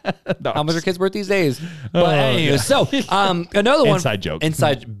 No, how much are kids worth these days? But anyway, so another one. Inside joke.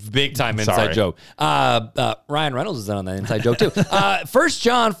 Big time inside joke. Ryan Reynolds is on that inside joke too. 1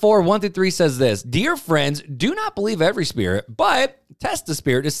 John 4:1-3 says this: Dear friends, do not believe every spirit, but test the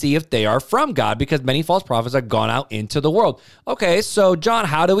spirit to see if they are from God, because many false prophets have gone out into the world. Okay, so John,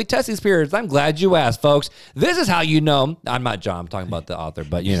 how do we test these spirits? I'm glad you asked, folks. This is how you know. I'm not John. I'm talking about the author,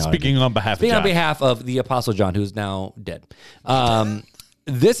 but you know. Speaking on behalf of the Apostle John, who's now dead.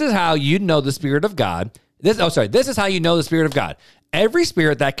 This is how you know the Spirit of God. This is how you know the Spirit of God. Every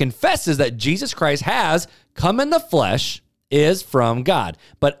spirit that confesses that Jesus Christ has come in the flesh is from God.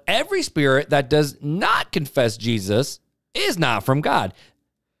 But every spirit that does not confess Jesus is not from God.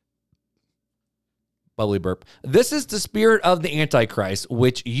 Bubbly burp. This is the spirit of the Antichrist,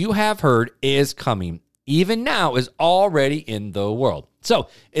 which you have heard is coming. Even now is already in the world. So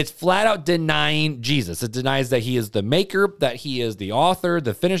it's flat out denying Jesus. It denies that he is the maker, that he is the author,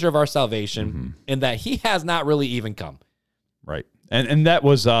 the finisher of our salvation, and that he has not really even come. Right. And that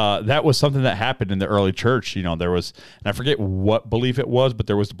was something that happened in the early church. You know, there was, and I forget what belief it was, but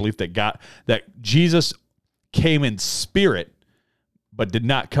there was the belief that Jesus came in spirit, but did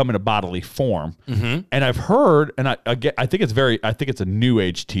not come in a bodily form. And I've heard, and I think it's a New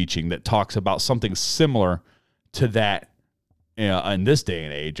Age teaching that talks about something similar to that in this day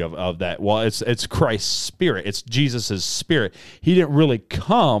and age of that. Well, it's Christ's spirit. It's Jesus's spirit. He didn't really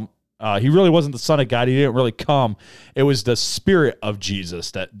come. He really wasn't the Son of God. He didn't really come. It was the spirit of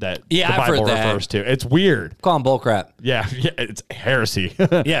Jesus that the Bible refers to. It's weird. Call him bullcrap. Yeah, it's heresy.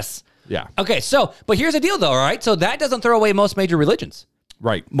 Yes. Yeah. Okay, but here's the deal, though, all right? So that doesn't throw away most major religions.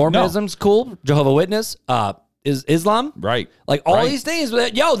 Right. Mormonism's cool. Jehovah's Witness. Is Islam. Right. Like all these things,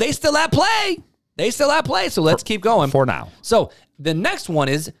 they still at play. So let's keep going. For now. So the next one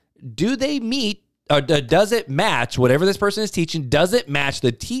is, do they meet, or does it match whatever this person is teaching? Does it match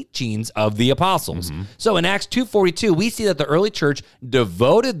the teachings of the apostles? So in Acts 2:42, we see that the early church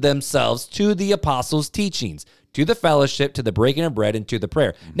devoted themselves to the apostles' teachings, to the fellowship, to the breaking of bread, and to the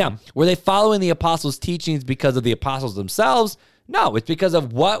prayer. Now, were they following the apostles' teachings because of the apostles themselves? No, it's because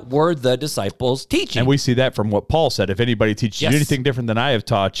of what were the disciples teaching. And we see that from what Paul said. If anybody teaches you anything different than I have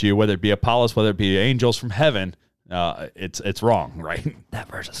taught you, whether it be Apollos, whether it be angels from heaven, it's wrong, right? That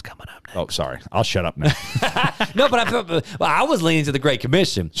verse is coming up next. Oh, sorry. I'll shut up now. No, but I was leaning to the Great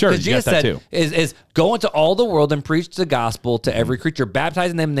Commission. Sure, because Jesus said, is go into all the world and preach the gospel to every creature,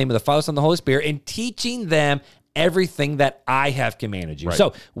 baptizing them in the name of the Father, Son, and the Holy Spirit, and teaching them everything that I have commanded you. Right.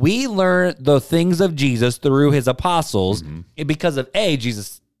 So we learn the things of Jesus through his apostles because of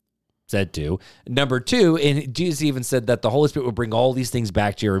Jesus said to. Number two, and Jesus even said that the Holy Spirit will bring all these things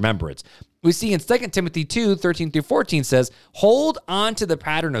back to your remembrance. We see in 2 Timothy 2, 13 through 14 says, hold on to the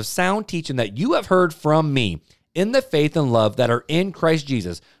pattern of sound teaching that you have heard from me in the faith and love that are in Christ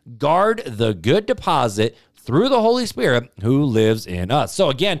Jesus. Guard the good deposit through the Holy Spirit who lives in us. So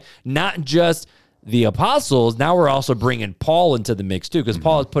again, not just the apostles, now we're also bringing Paul into the mix too, because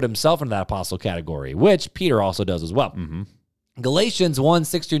Paul has put himself into that apostle category, which Peter also does as well. Galatians 1,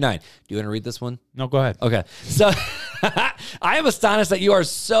 6 through 9. Do you want to read this one? No, go ahead. Okay. So I am astonished that you are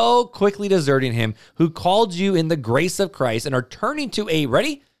so quickly deserting him who called you in the grace of Christ and are turning to a,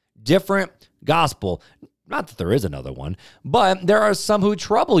 ready, different gospel. Not that there is another one, but there are some who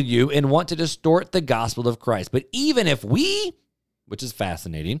trouble you and want to distort the gospel of Christ. But even if we, which is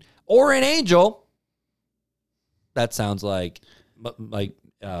fascinating, or an angel, that sounds like but not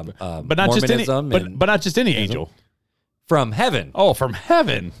Mormonism but not just any angel from heaven. Oh, from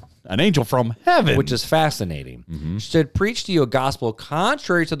heaven, an angel from heaven, which is fascinating. Should preach to you a gospel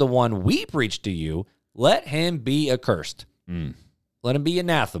contrary to the one we preach to you. Let him be accursed. Let him be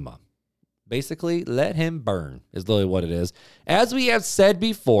anathema. Basically, let him burn is literally what it is. As we have said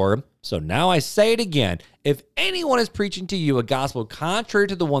before, so now I say it again, if anyone is preaching to you a gospel contrary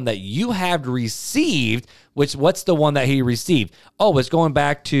to the one that you have received, what's the one that he received? Oh, it's going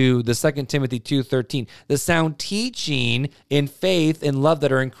back to the 2 Timothy 2:13, the sound teaching in faith and love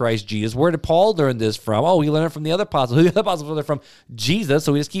that are in Christ Jesus. Where did Paul learn this from? Oh, he learned it from the other apostles. The other apostles learned it from Jesus,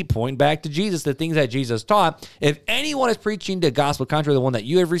 so we just keep pointing back to Jesus, the things that Jesus taught. If anyone is preaching the gospel contrary to the one that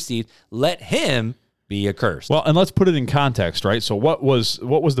you have received, let him be accursed. Well, and let's put it in context, right? So what was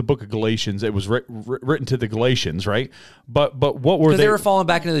the book of Galatians? It was written to the Galatians, right? But what were they were falling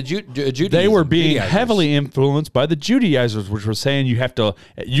back into the Judaism. They were being heavily influenced by the Judaizers, which were saying you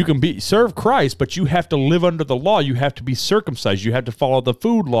can serve Christ, but you have to live under the law. You have to be circumcised. You have to follow the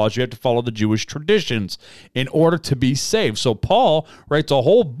food laws. You have to follow the Jewish traditions in order to be saved. So Paul writes a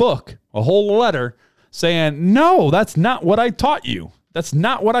whole book, a whole letter saying, no, that's not what I taught you. That's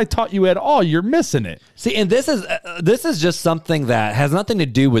not what I taught you at all. You're missing it. See, and this is just something that has nothing to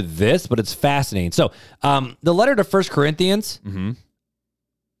do with this, but it's fascinating. So, the letter to 1 Corinthians,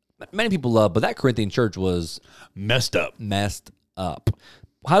 many people love, but that Corinthian church was messed up.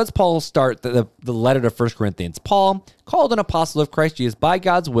 How does Paul start the letter to 1 Corinthians? Paul, called an apostle of Christ Jesus by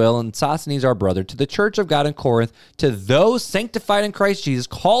God's will, and Sosthenes our brother, to the church of God in Corinth, to those sanctified in Christ Jesus,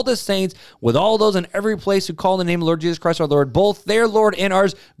 called as saints, with all those in every place who call in the name of the Lord Jesus Christ our Lord, both their Lord and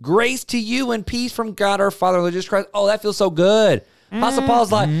ours, grace to you and peace from God our Father, Lord Jesus Christ. Oh, that feels so good. Apostle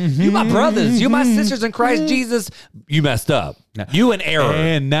Paul's like, you my brothers, you my sisters in Christ Jesus, you messed up. You in error.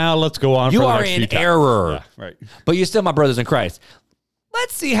 And now let's go on. You are in error. Yeah, right. But you're still my brothers in Christ.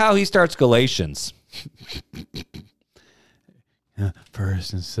 Let's see how he starts Galatians.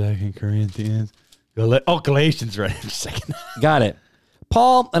 1st and 2nd Corinthians. Galatians, right? Just a second. Got it.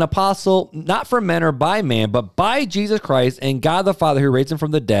 Paul, an apostle, not from men or by man, but by Jesus Christ and God the Father who raised him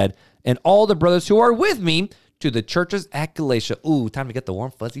from the dead, and all the brothers who are with me, to the churches at Galatia. Ooh, time to get the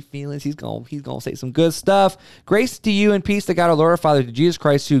warm, fuzzy feelings. He's gonna say some good stuff. Grace to you and peace to God our Lord our Father, to Jesus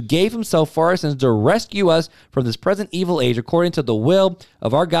Christ, who gave himself for our sins to rescue us from this present evil age, according to the will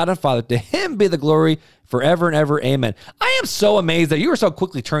of our God and Father. To him be the glory forever and ever. Amen. I am so amazed that you were so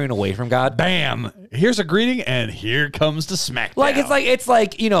quickly turning away from God. Bam. Here's a greeting, and here comes the smackdown. It's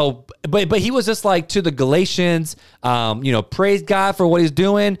like, you know, but he was just like to the Galatians, praise God for what he's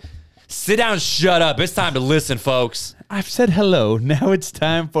doing. Sit down, shut up. It's time to listen, folks. I've said hello. Now it's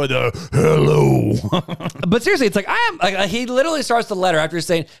time for the hello. But seriously, it's like he literally starts the letter after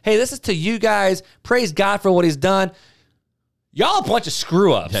saying, hey, this is to you guys. Praise God for what he's done. Y'all a bunch of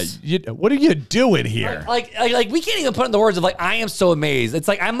screw-ups. Yeah, what are you doing here? Like we can't even put in the words of like, I am so amazed. It's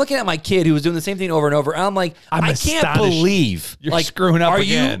like I'm looking at my kid who was doing the same thing over and over. And I'm like, I can't believe you're screwing up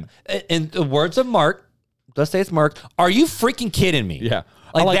again. You, in the words of Mark, let's say it's Mark, are you freaking kidding me? Yeah.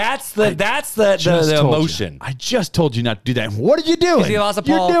 Like that's the emotion. I just told you not to do that. What are you doing? You're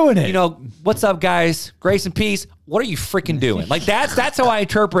doing it. You know, what's up, guys? Grace and peace. What are you freaking doing? Like that's how I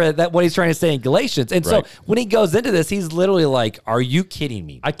interpret that what he's trying to say in Galatians. And so when he goes into this, he's literally like, "Are you kidding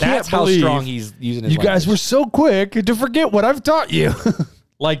me?" That's how strong he's using his language. Guys were so quick to forget what I've taught you.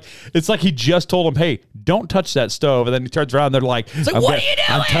 Like, it's like he just told him, "Hey, don't touch that stove." And then he turns around and they're like, "What are you doing?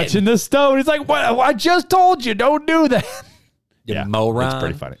 I'm touching the stove." And he's like, "What? I just told you, don't do that." Moron. That's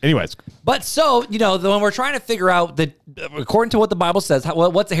pretty funny. Anyways. But so, when we're trying to figure out according to what the Bible says,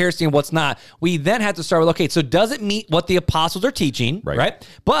 what's a heresy and what's not, we then have to start with, okay, so does it meet what the apostles are teaching, right?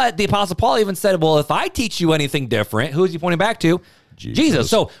 But the Apostle Paul even said, well, if I teach you anything different, who is he pointing back to? Jesus.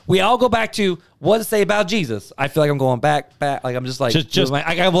 So we all go back to what does it say about Jesus? I feel like I'm going back. Like I'm just like,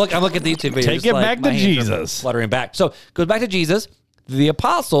 I'm looking at the YouTube video. Take it back to Jesus. Fluttering back. So it goes back to Jesus, the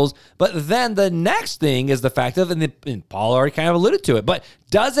apostles, but then the next thing is the fact of, and Paul already kind of alluded to it, but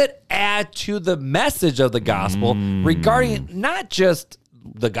does it add to the message of the gospel regarding not just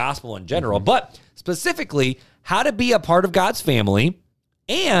the gospel in general, but specifically how to be a part of God's family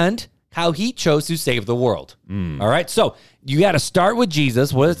and how he chose to save the world. All right. So you got to start with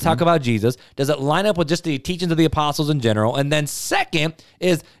Jesus. What does it talk about Jesus? Does it line up with just the teachings of the apostles in general? And then second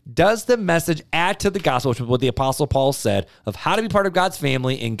is, does the message add to the gospel, which is what the apostle Paul said, of how to be part of God's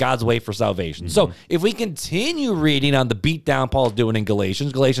family and God's way for salvation? So if we continue reading on the beatdown Paul's doing in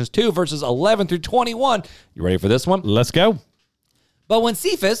Galatians 2, verses 11 through 21, you ready for this one? Let's go. But when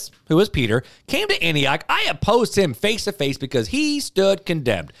Cephas, who was Peter, came to Antioch, I opposed him face to face because he stood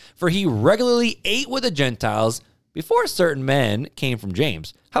condemned, for he regularly ate with the Gentiles before certain men came from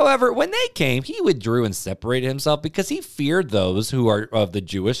James. However, when they came, he withdrew and separated himself because he feared those who are of the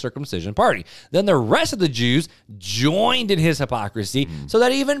Jewish circumcision party. Then the rest of the Jews joined in his hypocrisy, so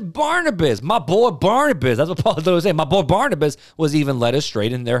that even Barnabas, my boy Barnabas, that's what Paul was saying, my boy Barnabas was even led astray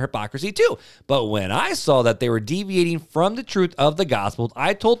in their hypocrisy too. But when I saw that they were deviating from the truth of the gospel,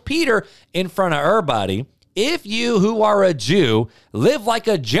 I told Peter in front of everybody, if you who are a Jew live like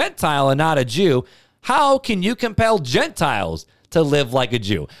a Gentile and not a Jew, how can you compel Gentiles to live like a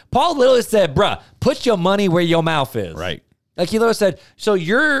Jew? Paul literally said, bruh, put your money where your mouth is. Right. Like he literally said, so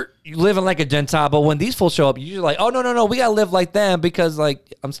you're living like a Gentile, but when these fools show up, you're like, oh, no, we got to live like them because,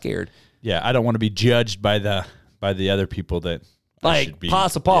 like, I'm scared. Yeah, I don't want to be judged by the other people that like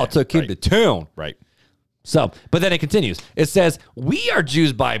Apostle Paul took him to town. Right. So, but then it continues. It says, we are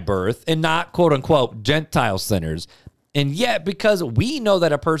Jews by birth and not, quote unquote, Gentile sinners. And yet, because we know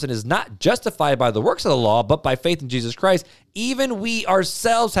that a person is not justified by the works of the law, but by faith in Jesus Christ, even we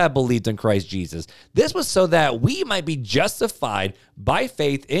ourselves have believed in Christ Jesus. This was so that we might be justified by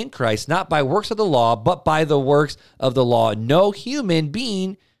faith in Christ, not by works of the law, but by the works of the law. No human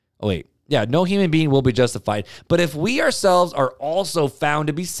being will be justified. But if we ourselves are also found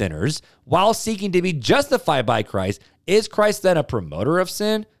to be sinners, while seeking to be justified by Christ, is Christ then a promoter of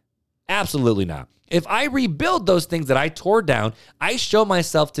sin? Absolutely not. If I rebuild those things that I tore down, I show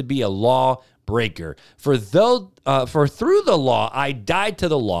myself to be a law breaker. For through the law, I died to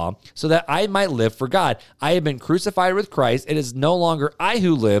the law so that I might live for God. I have been crucified with Christ. It is no longer I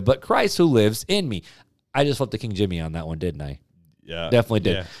who live, but Christ who lives in me. I just flipped the King Jimmy on that one, didn't I? Yeah. Definitely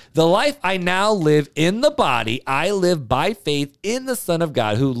did. Yeah. The life I now live in the body, I live by faith in the Son of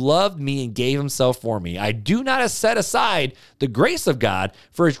God who loved me and gave himself for me. I do not set aside the grace of God,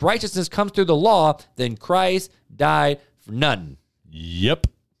 for his righteousness comes through the law, then Christ died for nothing. Yep.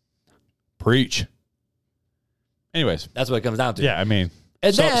 Preach. Anyways. That's what it comes down to. Yeah, I mean.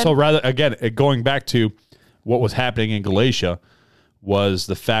 So rather, again, going back to what was happening in Galatia was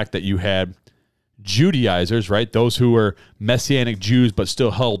the fact that you had Judaizers, right? Those who were Messianic Jews, but still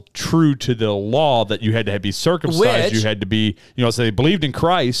held true to the law that you had to be circumcised. You had to be, so they believed in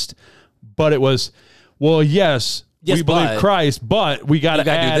Christ, but it was, well, yes, we believe Christ, but we got to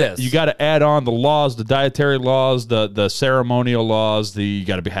add this. You got to add on the laws, the dietary laws, the ceremonial laws. You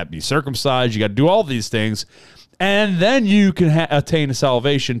got to have to be circumcised. You got to do all these things. And then you can attain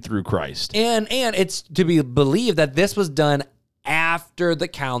salvation through Christ. And it's to be believed that this was done after the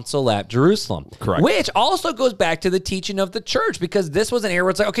council at Jerusalem. Correct. Which also goes back to the teaching of the church, because this was an era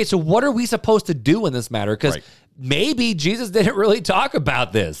where it's like, okay, so what are we supposed to do in this matter? Because maybe Jesus didn't really talk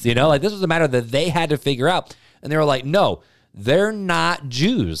about this, like this was a matter that they had to figure out. And they were like, no, they're not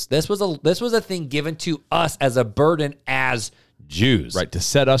Jews. This was a thing given to us as a burden as Jews. Right, to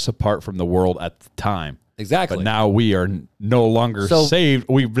set us apart from the world at the time. Exactly. But now we are no longer saved.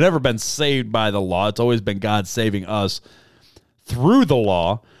 We've never been saved by the law. It's always been God saving us through the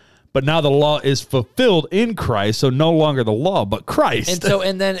law, but now the law is fulfilled in Christ, so no longer the law, but Christ.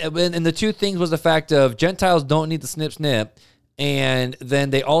 And then the two things was the fact of Gentiles don't need the snip, And then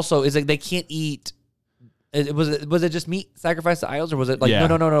they also they can't eat. Was it just meat sacrificed to idols, or was it like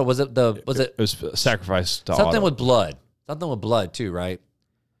no? Was it was sacrificed to something with blood? Something with blood too, right?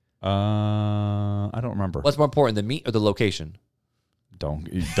 I don't remember. What's more important, the meat or the location? Don't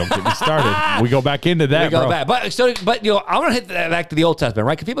get me started. We go back into that. We go back, but I want to hit that back to the Old Testament,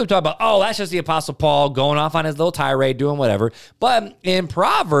 right? Because people talk about, that's just the Apostle Paul going off on his little tirade, doing whatever. But in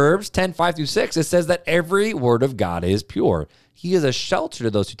Proverbs 10:5-6, it says that every word of God is pure. He is a shelter to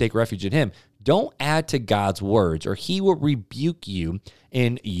those who take refuge in him. Don't add to God's words, or he will rebuke you,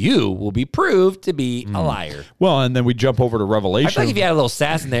 and you will be proved to be a liar. Well, and then we jump over to Revelation. I think if you add a little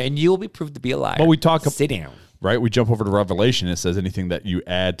sass in there, and you will be proved to be a liar. Well, we talk. Sit down. Right, we jump over to Revelation. It says anything that you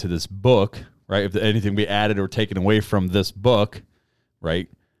add to this book, right? If anything be added or taken away from this book, right,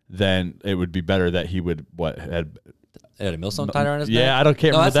 then it would be better that he would had a millstone tied around his neck? Yeah,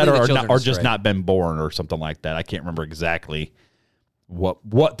 can't remember that, or just not been born or something like that. I can't remember exactly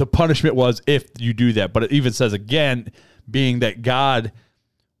what the punishment was if you do that. But it even says again, being that God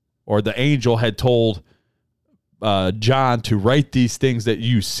or the angel had told John to write these things that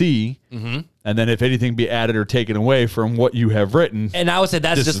you see. Mm-hmm. And then if anything be added or taken away from what you have written. And I would say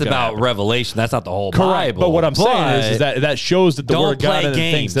that's just about Revelation. That's not the whole Bible. But what I'm saying is that shows that the Word of God and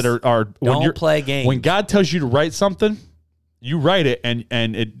the things that are don't play games. When God tells you to write something, you write it and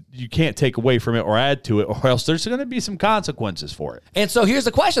you can't take away from it or add to it, or else there's going to be some consequences for it. And so here's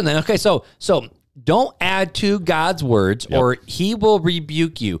the question then. Okay, so don't add to God's words, or he will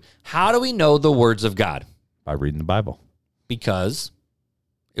rebuke you. How do we know the words of God? By reading the Bible. Because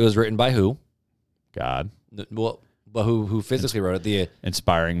it was written by who? God. Well, but who physically wrote it? The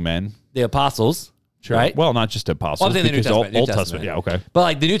inspiring men, the apostles, sure. Right? Well, not just apostles. Well, I'm saying the New Testament. Yeah, okay. But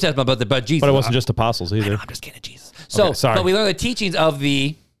like the New Testament, but Jesus. But it wasn't just apostles either. I'm just kidding, Jesus. So, sorry. But we learn the teachings of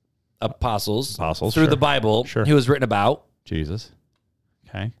the apostles through the Bible. Sure. Who was written about Jesus.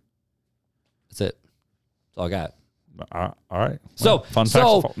 Okay. That's it. That's all I got. All right. So, fun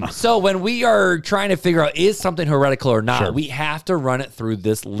facts. So when we are trying to figure out is something heretical or not, we have to run it through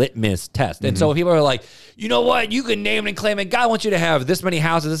this litmus test. And so people are like, you know what? You can name it and claim it. God wants you to have this many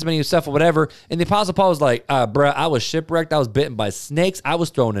houses, this many stuff, or whatever. And the Apostle Paul was like, bruh, I was shipwrecked. I was bitten by snakes. I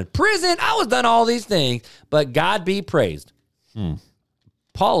was thrown in prison. I was done all these things. But God be praised.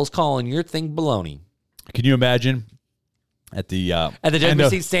 Paul is calling your thing baloney. Can you imagine? At the judgment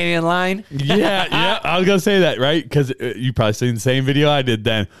seat standing in line? Yeah. I was going to say that, right? Because you probably seen the same video I did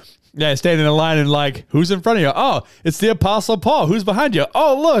then. Yeah, standing in line and like, who's in front of you? Oh, it's the Apostle Paul. Who's behind you?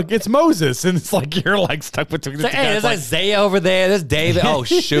 Oh, look, it's Moses. And it's like you're like stuck between the two. Hey, there's Isaiah over there. There's David. Oh,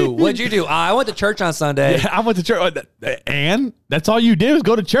 shoot. What'd you do? I went to church on Sunday. Yeah, I went to church. And that's all you did was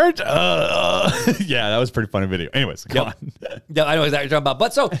go to church? Yeah, that was a pretty funny video. Anyways, come on. Yeah, I know exactly what you're talking about.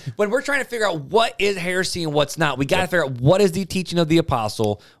 But so when we're trying to figure out what is heresy and what's not, we got to figure out what is the teaching of the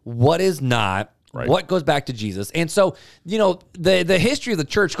apostle, what is not. Right. What goes back to Jesus? And so, the history of the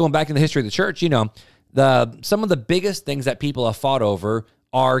church, going back in the history of the church, some of the biggest things that people have fought over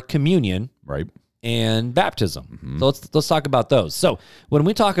are communion, right, and baptism. Mm-hmm. So let's talk about those. So when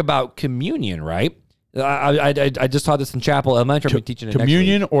we talk about communion, right, I just taught this in chapel elementary. I'm teaching it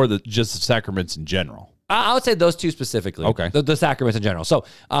communion next week. Or just the sacraments in general. I would say those two specifically. Okay. The sacraments in general. So,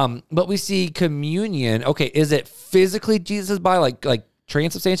 but we see communion. Okay, is it physically Jesus' body, like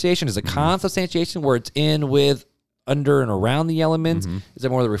transubstantiation? Is it consubstantiation where it's in with, under, and around the elements? Mm-hmm. Is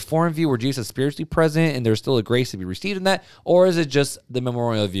it more the Reformed view where Jesus is spiritually present and there's still a grace to be received in that? Or is it just the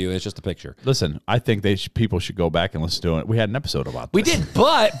memorial view? It's just a picture. Listen, I think people should go back and listen to it. We had an episode about this. We did,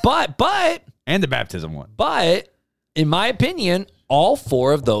 but. And the baptism one. But, in my opinion, all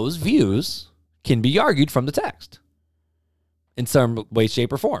four of those views can be argued from the text in some way,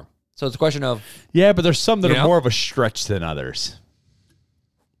 shape, or form. So it's a question of... Yeah, but there's some that are more of a stretch than others.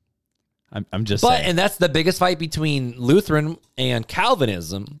 I'm just saying. And that's the biggest fight between Lutheran and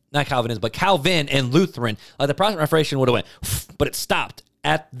Calvinism. Not Calvinism, but Calvin and Lutheran. Like the Protestant Reformation would have went, but it stopped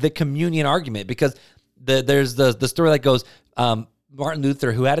at the communion argument because there's the story that goes, Martin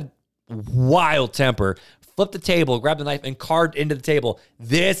Luther, who had a wild temper, flipped the table, grabbed the knife, and carved into the table,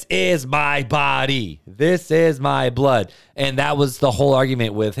 "This is my body. This is my blood." And that was the whole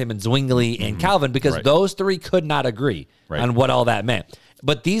argument with him and Zwingli and Calvin because those three could not agree on what all that meant.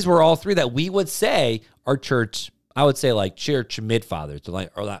 But these were all three that we would say are church, I would say like church mid-fathers, or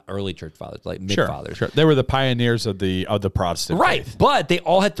not early church fathers, like mid-fathers. Sure. They were the pioneers of the Protestant faith. But they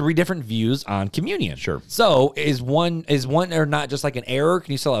all had three different views on communion. Sure. So is one or not just like an error?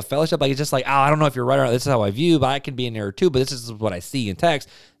 Can you still have fellowship? Like it's just like, I don't know if you're right or not. This is how I view, but I can be an error too. But this is what I see in text.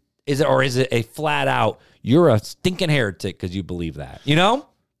 Is it a flat out, you're a stinking heretic because you believe that?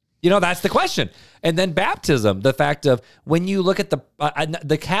 That's the question. And then baptism, the fact of when you look at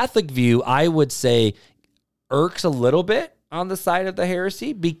the Catholic view, I would say irks a little bit on the side of the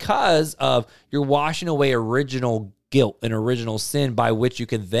heresy because of you're washing away original guilt and original sin by which you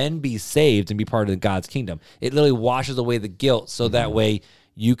can then be saved and be part of God's kingdom. It literally washes away the guilt so that way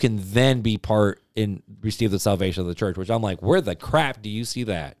you can then be part and receive the salvation of the church, which I'm like, where the crap do you see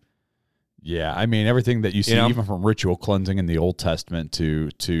that? Yeah, I mean, everything that you see, even from ritual cleansing in the Old Testament to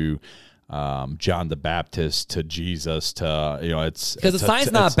John the Baptist to Jesus to, it's... Because the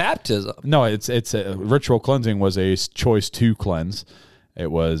sign's not baptism. No, it's ritual cleansing was a choice to cleanse.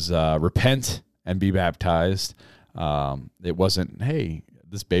 It was repent and be baptized. It wasn't, hey,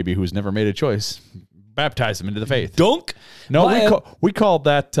 this baby who's never made a choice, baptize him into the faith. Dunk. No, we called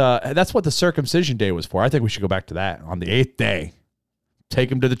that, that's what the circumcision day was for. I think we should go back to that on the 8th day. Take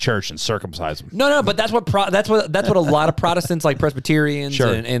him to the church and circumcise him. No, but that's what a lot of Protestants like Presbyterians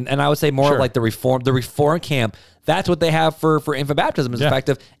and I would say more of like the Reform camp. That's what they have for infant baptism is the fact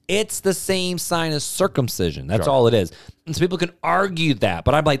of it's the same sign as circumcision. That's all it is. And so people can argue that,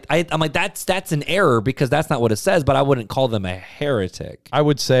 but I'm like that's an error because that's not what it says. But I wouldn't call them a heretic. I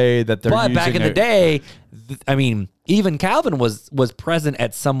would say that they're. But back in the day, I mean, even Calvin was present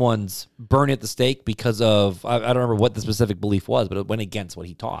at someone's burning at the stake because of I don't remember what the specific belief was, but it went against what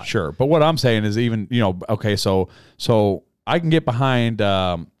he taught. Sure, but what I'm saying is even okay, so I can get behind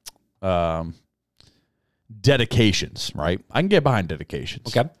dedications, right? I can get behind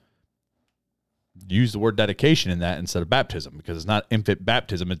dedications. Okay. Use the word dedication in that instead of baptism because it's not infant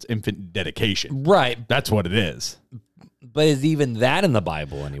baptism, it's infant dedication. Right. That's what it is. But is even that in the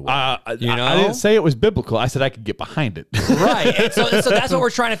Bible anyway? I didn't say it was biblical. I said I could get behind it. Right. And so that's what we're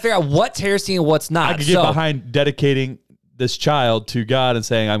trying to figure out. What's heresy and what's not. I could get behind dedicating this child to God and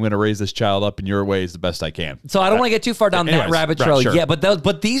saying, I'm going to raise this child up in your ways the best I can. So I don't want to get too far down that rabbit trail yet,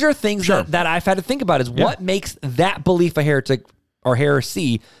 but these are things that I've had to think about is what makes that belief a heretic or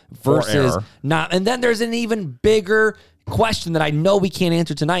heresy versus not. And then there's an even bigger question that I know we can't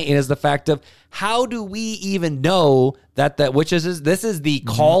answer tonight, and is the fact of how do we even know that this is the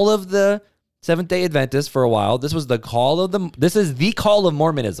call of the Seventh-day Adventists for a while. This is the call of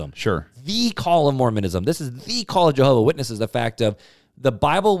Mormonism. Sure. The call of Mormonism. This is the call of Jehovah's Witnesses. The fact of the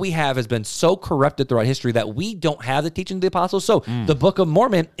Bible we have has been so corrupted throughout history that we don't have the teaching of the apostles. So the Book of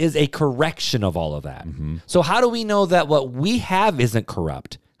Mormon is a correction of all of that. So how do we know that what we have isn't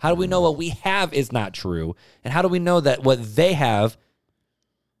corrupt? How do we know what we have is not true? And how do we know that what they have,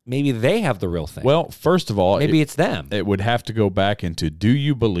 maybe they have the real thing? Well, first of all, maybe it's them. It would have to go back into, do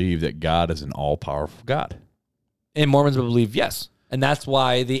you believe that God is an all-powerful God? And Mormons would believe yes. And that's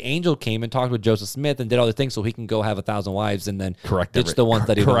why the angel came and talked with Joseph Smith and did all the things so he can go have 1,000 wives and then ditch the ones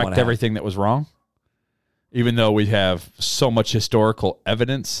that he don't want to have. Correct everything that was wrong? Even though we have so much historical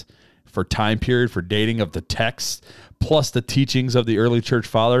evidence for time period, for dating of the text, plus the teachings of the early church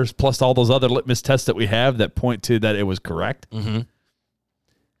fathers, plus all those other litmus tests that we have that point to that it was correct. Mm-hmm.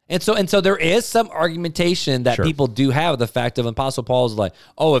 And so there is some argumentation that people do have the fact of Apostle Paul is like,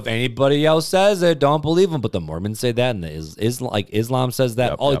 oh, if anybody else says it, don't believe them. But the Mormons say that, and Islam says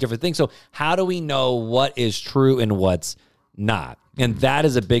that, all these different things. So how do we know what is true and what's not? And that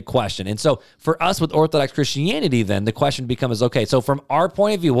is a big question. And so for us with Orthodox Christianity, then the question becomes, okay, so from our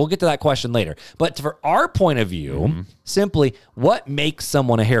point of view, we'll get to that question later. But for our point of view, simply what makes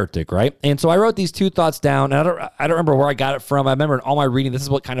someone a heretic, right? And so I wrote these two thoughts down. And I don't remember where I got it from. I remember in all my reading, this is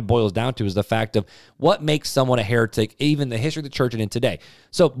what kind of boils down to is the fact of what makes someone a heretic, even the history of the church and in today.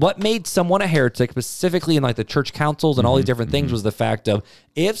 So what made someone a heretic, specifically in like the church councils and all these different things, was the fact of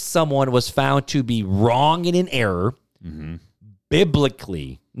if someone was found to be wrong and in error,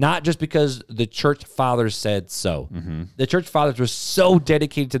 biblically, not just because the church fathers said so. The church fathers were so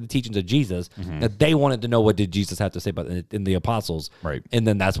dedicated to the teachings of Jesus that they wanted to know what did Jesus have to say about in the apostles. Right. And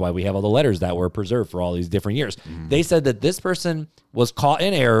then that's why we have all the letters that were preserved for all these different years. They said that this person was caught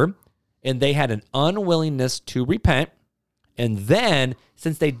in error and they had an unwillingness to repent. And then,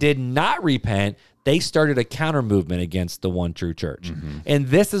 since they did not repent, they started a counter movement against the one true church. And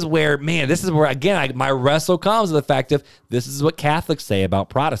this is where, again, my wrestle comes to the fact of this is what Catholics say about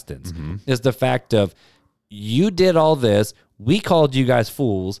Protestants, is the fact of you did all this. We called you guys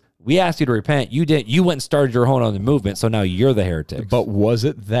fools. We asked you to repent. You didn't. You went and started your own movement. So now you're the heretics. But was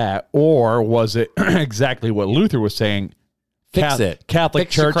it that, or was it exactly what Luther was saying? Fix it. Catholic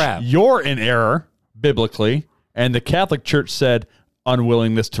Fix your Church, crap. you're in error biblically. And the Catholic Church said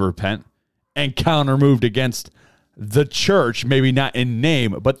unwillingness to repent and counter moved against the church, maybe not in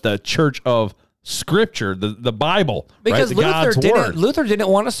name, but the church of Scripture, the Bible, because right? Luther didn't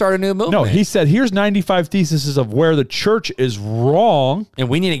want to start a new movement. No, he said, here's 95 theses of where the church is wrong. And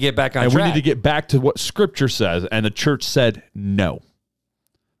we need to get back on track. And we need to get back to what Scripture says. And the church said no.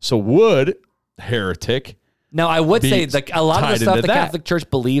 So would heretic Now, I would say a lot of the stuff the Catholic Church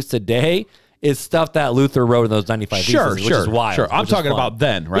believes today is stuff that Luther wrote in those 95 theses, which is wild. Sure, I'm talking about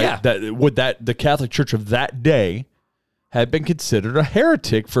then, right? Yeah. Would the Catholic Church of that day have been considered a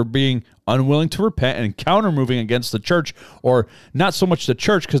heretic for being unwilling to repent and counter-moving against the church, or not so much the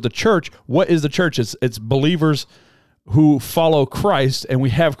church, because the church, what is the church? It's believers who follow Christ, and we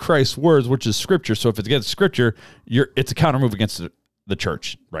have Christ's words, which is Scripture. So if it's against Scripture, it's a counter-move against the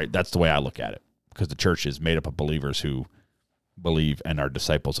church, right? That's the way I look at it, because the church is made up of believers who believe and are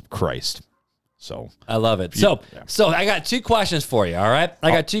disciples of Christ. So I love it. So I got 2 questions for you, all right?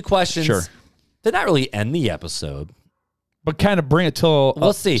 I got 2 questions. Sure. To not really end the episode, but kind of bring it till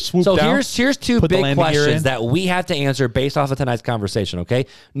let's see. So down, here's 2 big questions that we have to answer based off of tonight's conversation, okay?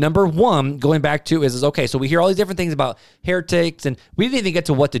 Number 1, going back to is okay, so we hear all these different things about heretics, and we didn't even get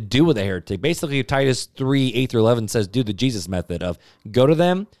to what to do with a heretic. Basically, Titus 3:8-11 says do the Jesus method of go to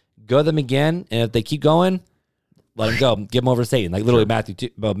them again, and if they keep going, let them go. Give them over to Satan. Like literally Matthew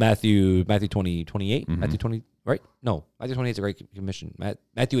 20:28. Mm-hmm. Matthew 20, right? No, Matthew 28 is a great commission.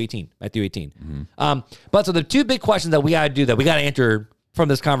 Matthew 18. Mm-hmm. But so the 2 big questions that we got to do, that we got to answer from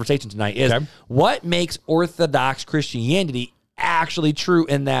this conversation tonight is what makes Orthodox Christianity actually true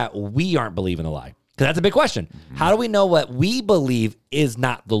in that we aren't believing the lie? Because that's a big question. Mm-hmm. How do we know what we believe is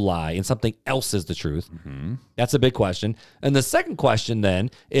not the lie and something else is the truth? Mm-hmm. That's a big question. And the second question then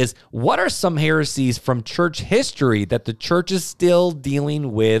is, what are some heresies from church history that the church is still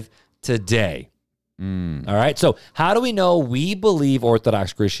dealing with today? All right. So how do we know we believe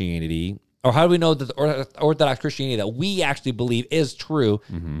Orthodox Christianity, or how do we know that the Orthodox Christianity that we actually believe is true,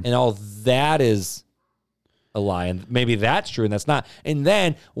 and all that is a lie, and maybe that's true and that's not? And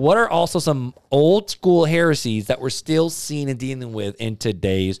then what are also some old school heresies that we're still seeing and dealing with in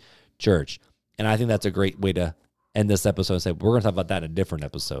today's church? And I think that's a great way to end this episode and say, we're going to talk about that in a different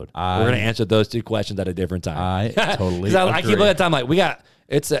episode. We're going to answer those 2 questions at a different time. I totally agree. I keep looking at time like,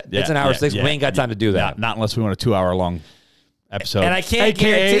 it's an hour 6. We ain't got time to do that. Not unless we want a 2-hour long episode. And I can't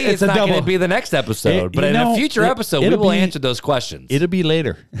guarantee it's not going to be the next episode. But in a future episode, we will answer those questions. It'll be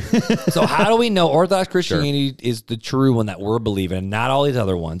later. So how do we know Orthodox Christianity is the true one that we're believing, not all these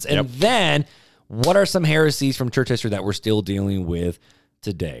other ones? And then what are some heresies from church history that we're still dealing with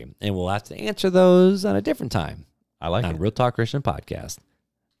today? And we'll have to answer those on a different time. I like it. On Real Talk Christian Podcast.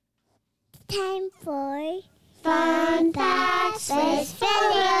 Time for Fun Facts with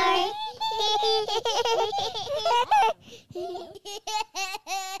February.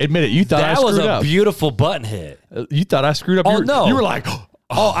 Admit it, you thought I screwed up. That was a beautiful button hit. You thought I screwed up. No. You were like,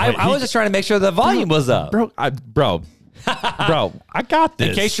 I was just trying to make sure the volume was up. Bro, I got this.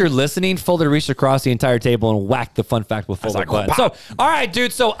 In case you're listening, Folder reached across the entire table and whacked the fun fact with Folder button. So, all right,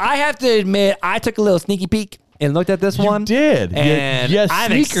 dude. So I have to admit, I took a little sneaky peek and looked at this one. You did. And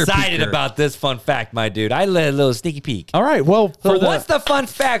I'm excited about this fun fact, my dude. I let a little sneaky peek. All right. Well, what's the fun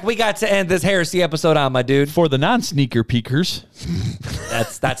fact we got to end this heresy episode on, my dude? For the non-sneaker peekers.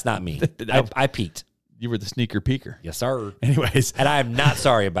 That's not me. I peeked. You were the sneaker peeker. Yes, sir. Anyways. And I am not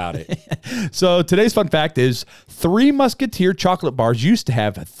sorry about it. So today's fun fact is 3 Musketeer chocolate bars used to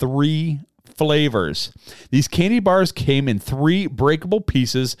have 3 flavors. These candy bars came in 3 breakable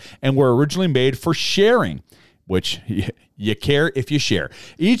pieces and were originally made for sharing, which you care if you share.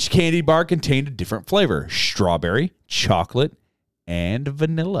 Each candy bar contained a different flavor: strawberry, chocolate, and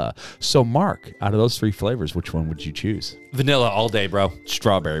vanilla. So, Mark, out of those 3 flavors, which one would you choose? Vanilla all day, bro.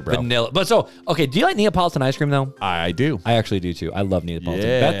 Strawberry, bro. Vanilla. But so, okay, do you like Neapolitan ice cream, though? I do. I actually do, too. I love Neapolitan.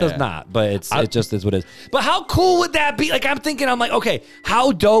 Beth does not, but it just is what it is. But how cool would that be? Like, I'm like, okay,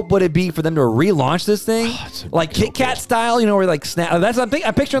 how dope would it be for them to relaunch this thing? Like Kit Kat style, where like snap. That's what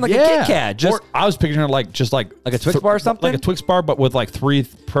I'm picturing, like a Kit Kat. Or I was picturing like a Twix bar or something? Like a Twix bar, but with like 3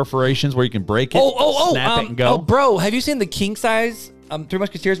 perforations where you can break it, snap it, and go. Oh, bro, have you seen the king size 3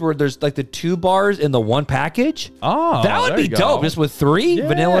 Musketeers where there's like the 2 bars in the one package? Oh, that would be dope. Just with 3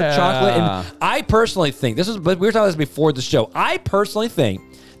 vanilla, chocolate, and I personally think but we were talking about this before the show. I personally think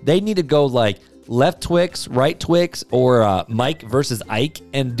they need to go like left Twix, right Twix, or Mike versus Ike,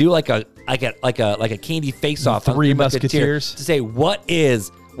 and do like a candy face off. 3 Musketeers to say what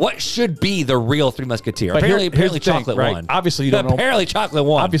should be the real 3 Musketeer. Apparently chocolate right? one. Obviously you don't know. Apparently chocolate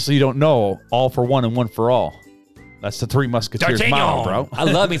one. Obviously you don't know all for one and one for all. That's the Three Musketeers model, bro. I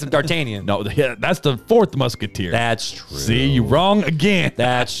love me some D'Artagnan. No, that's the fourth Musketeer. That's true. See, you wrong again.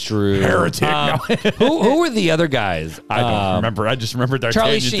 That's true. Heretic. Who were the other guys? I don't remember. I just remember D'Artagnan.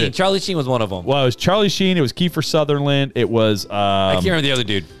 Charlie Sheen. Charlie Sheen was one of them. Well, it was Charlie Sheen. It was Kiefer Sutherland. It was... I can't remember the other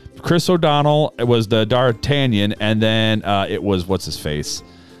dude. Chris O'Donnell. It was the D'Artagnan. And then it was... What's his face?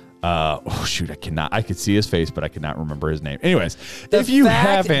 Oh, shoot. I could see his face, but I could not remember his name. Anyways, if you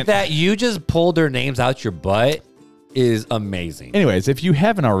haven't... that you just pulled their names out your butt is amazing. Anyways, if you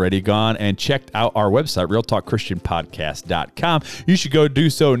haven't already gone and checked out our website, realtalkchristianpodcast.com, you should go do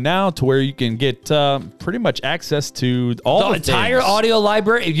so now to where you can get pretty much access to all the entire audio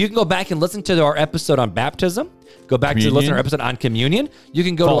library. You can go back and listen to our episode on baptism. Go back to listen to our episode on communion. You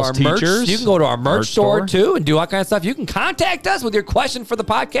can go to our merch. You can go to our merch store too and do all kinds of stuff. You can contact us with your question for the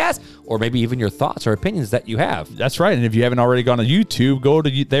podcast or maybe even your thoughts or opinions that you have. That's right. And if you haven't already gone to YouTube, go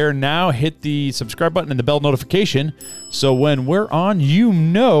to there now, hit the subscribe button and the bell notification. So when we're on,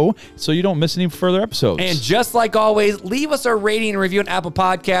 so you don't miss any further episodes. And just like always, leave us a rating and review on Apple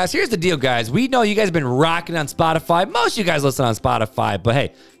Podcasts. Here's the deal, guys. We know you guys have been rocking on Spotify. Most of you guys listen on Spotify. But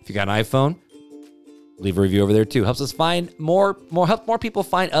hey, if you got an iPhone, leave a review over there too. Helps us find help more people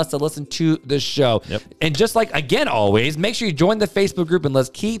find us to listen to the show. Yep. And just like, again, always, make sure you join the Facebook group and let's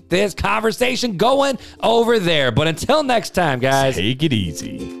keep this conversation going over there. But until next time, guys. Take it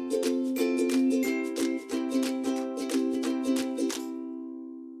easy.